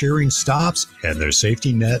after the cheering stops and their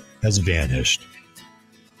safety net has vanished.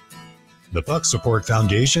 The Puck Support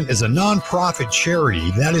Foundation is a nonprofit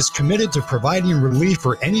charity that is committed to providing relief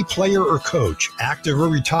for any player or coach, active or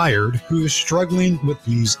retired, who is struggling with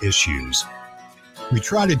these issues. We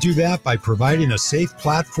try to do that by providing a safe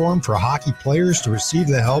platform for hockey players to receive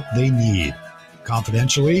the help they need,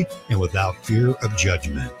 confidentially and without fear of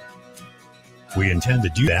judgment. We intend to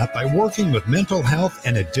do that by working with mental health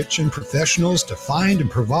and addiction professionals to find and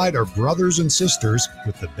provide our brothers and sisters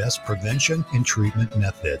with the best prevention and treatment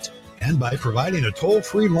methods, and by providing a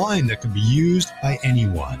toll-free line that can be used by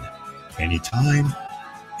anyone, anytime,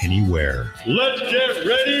 anywhere. Let's get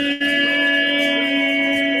ready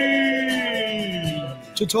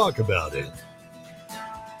to talk about it.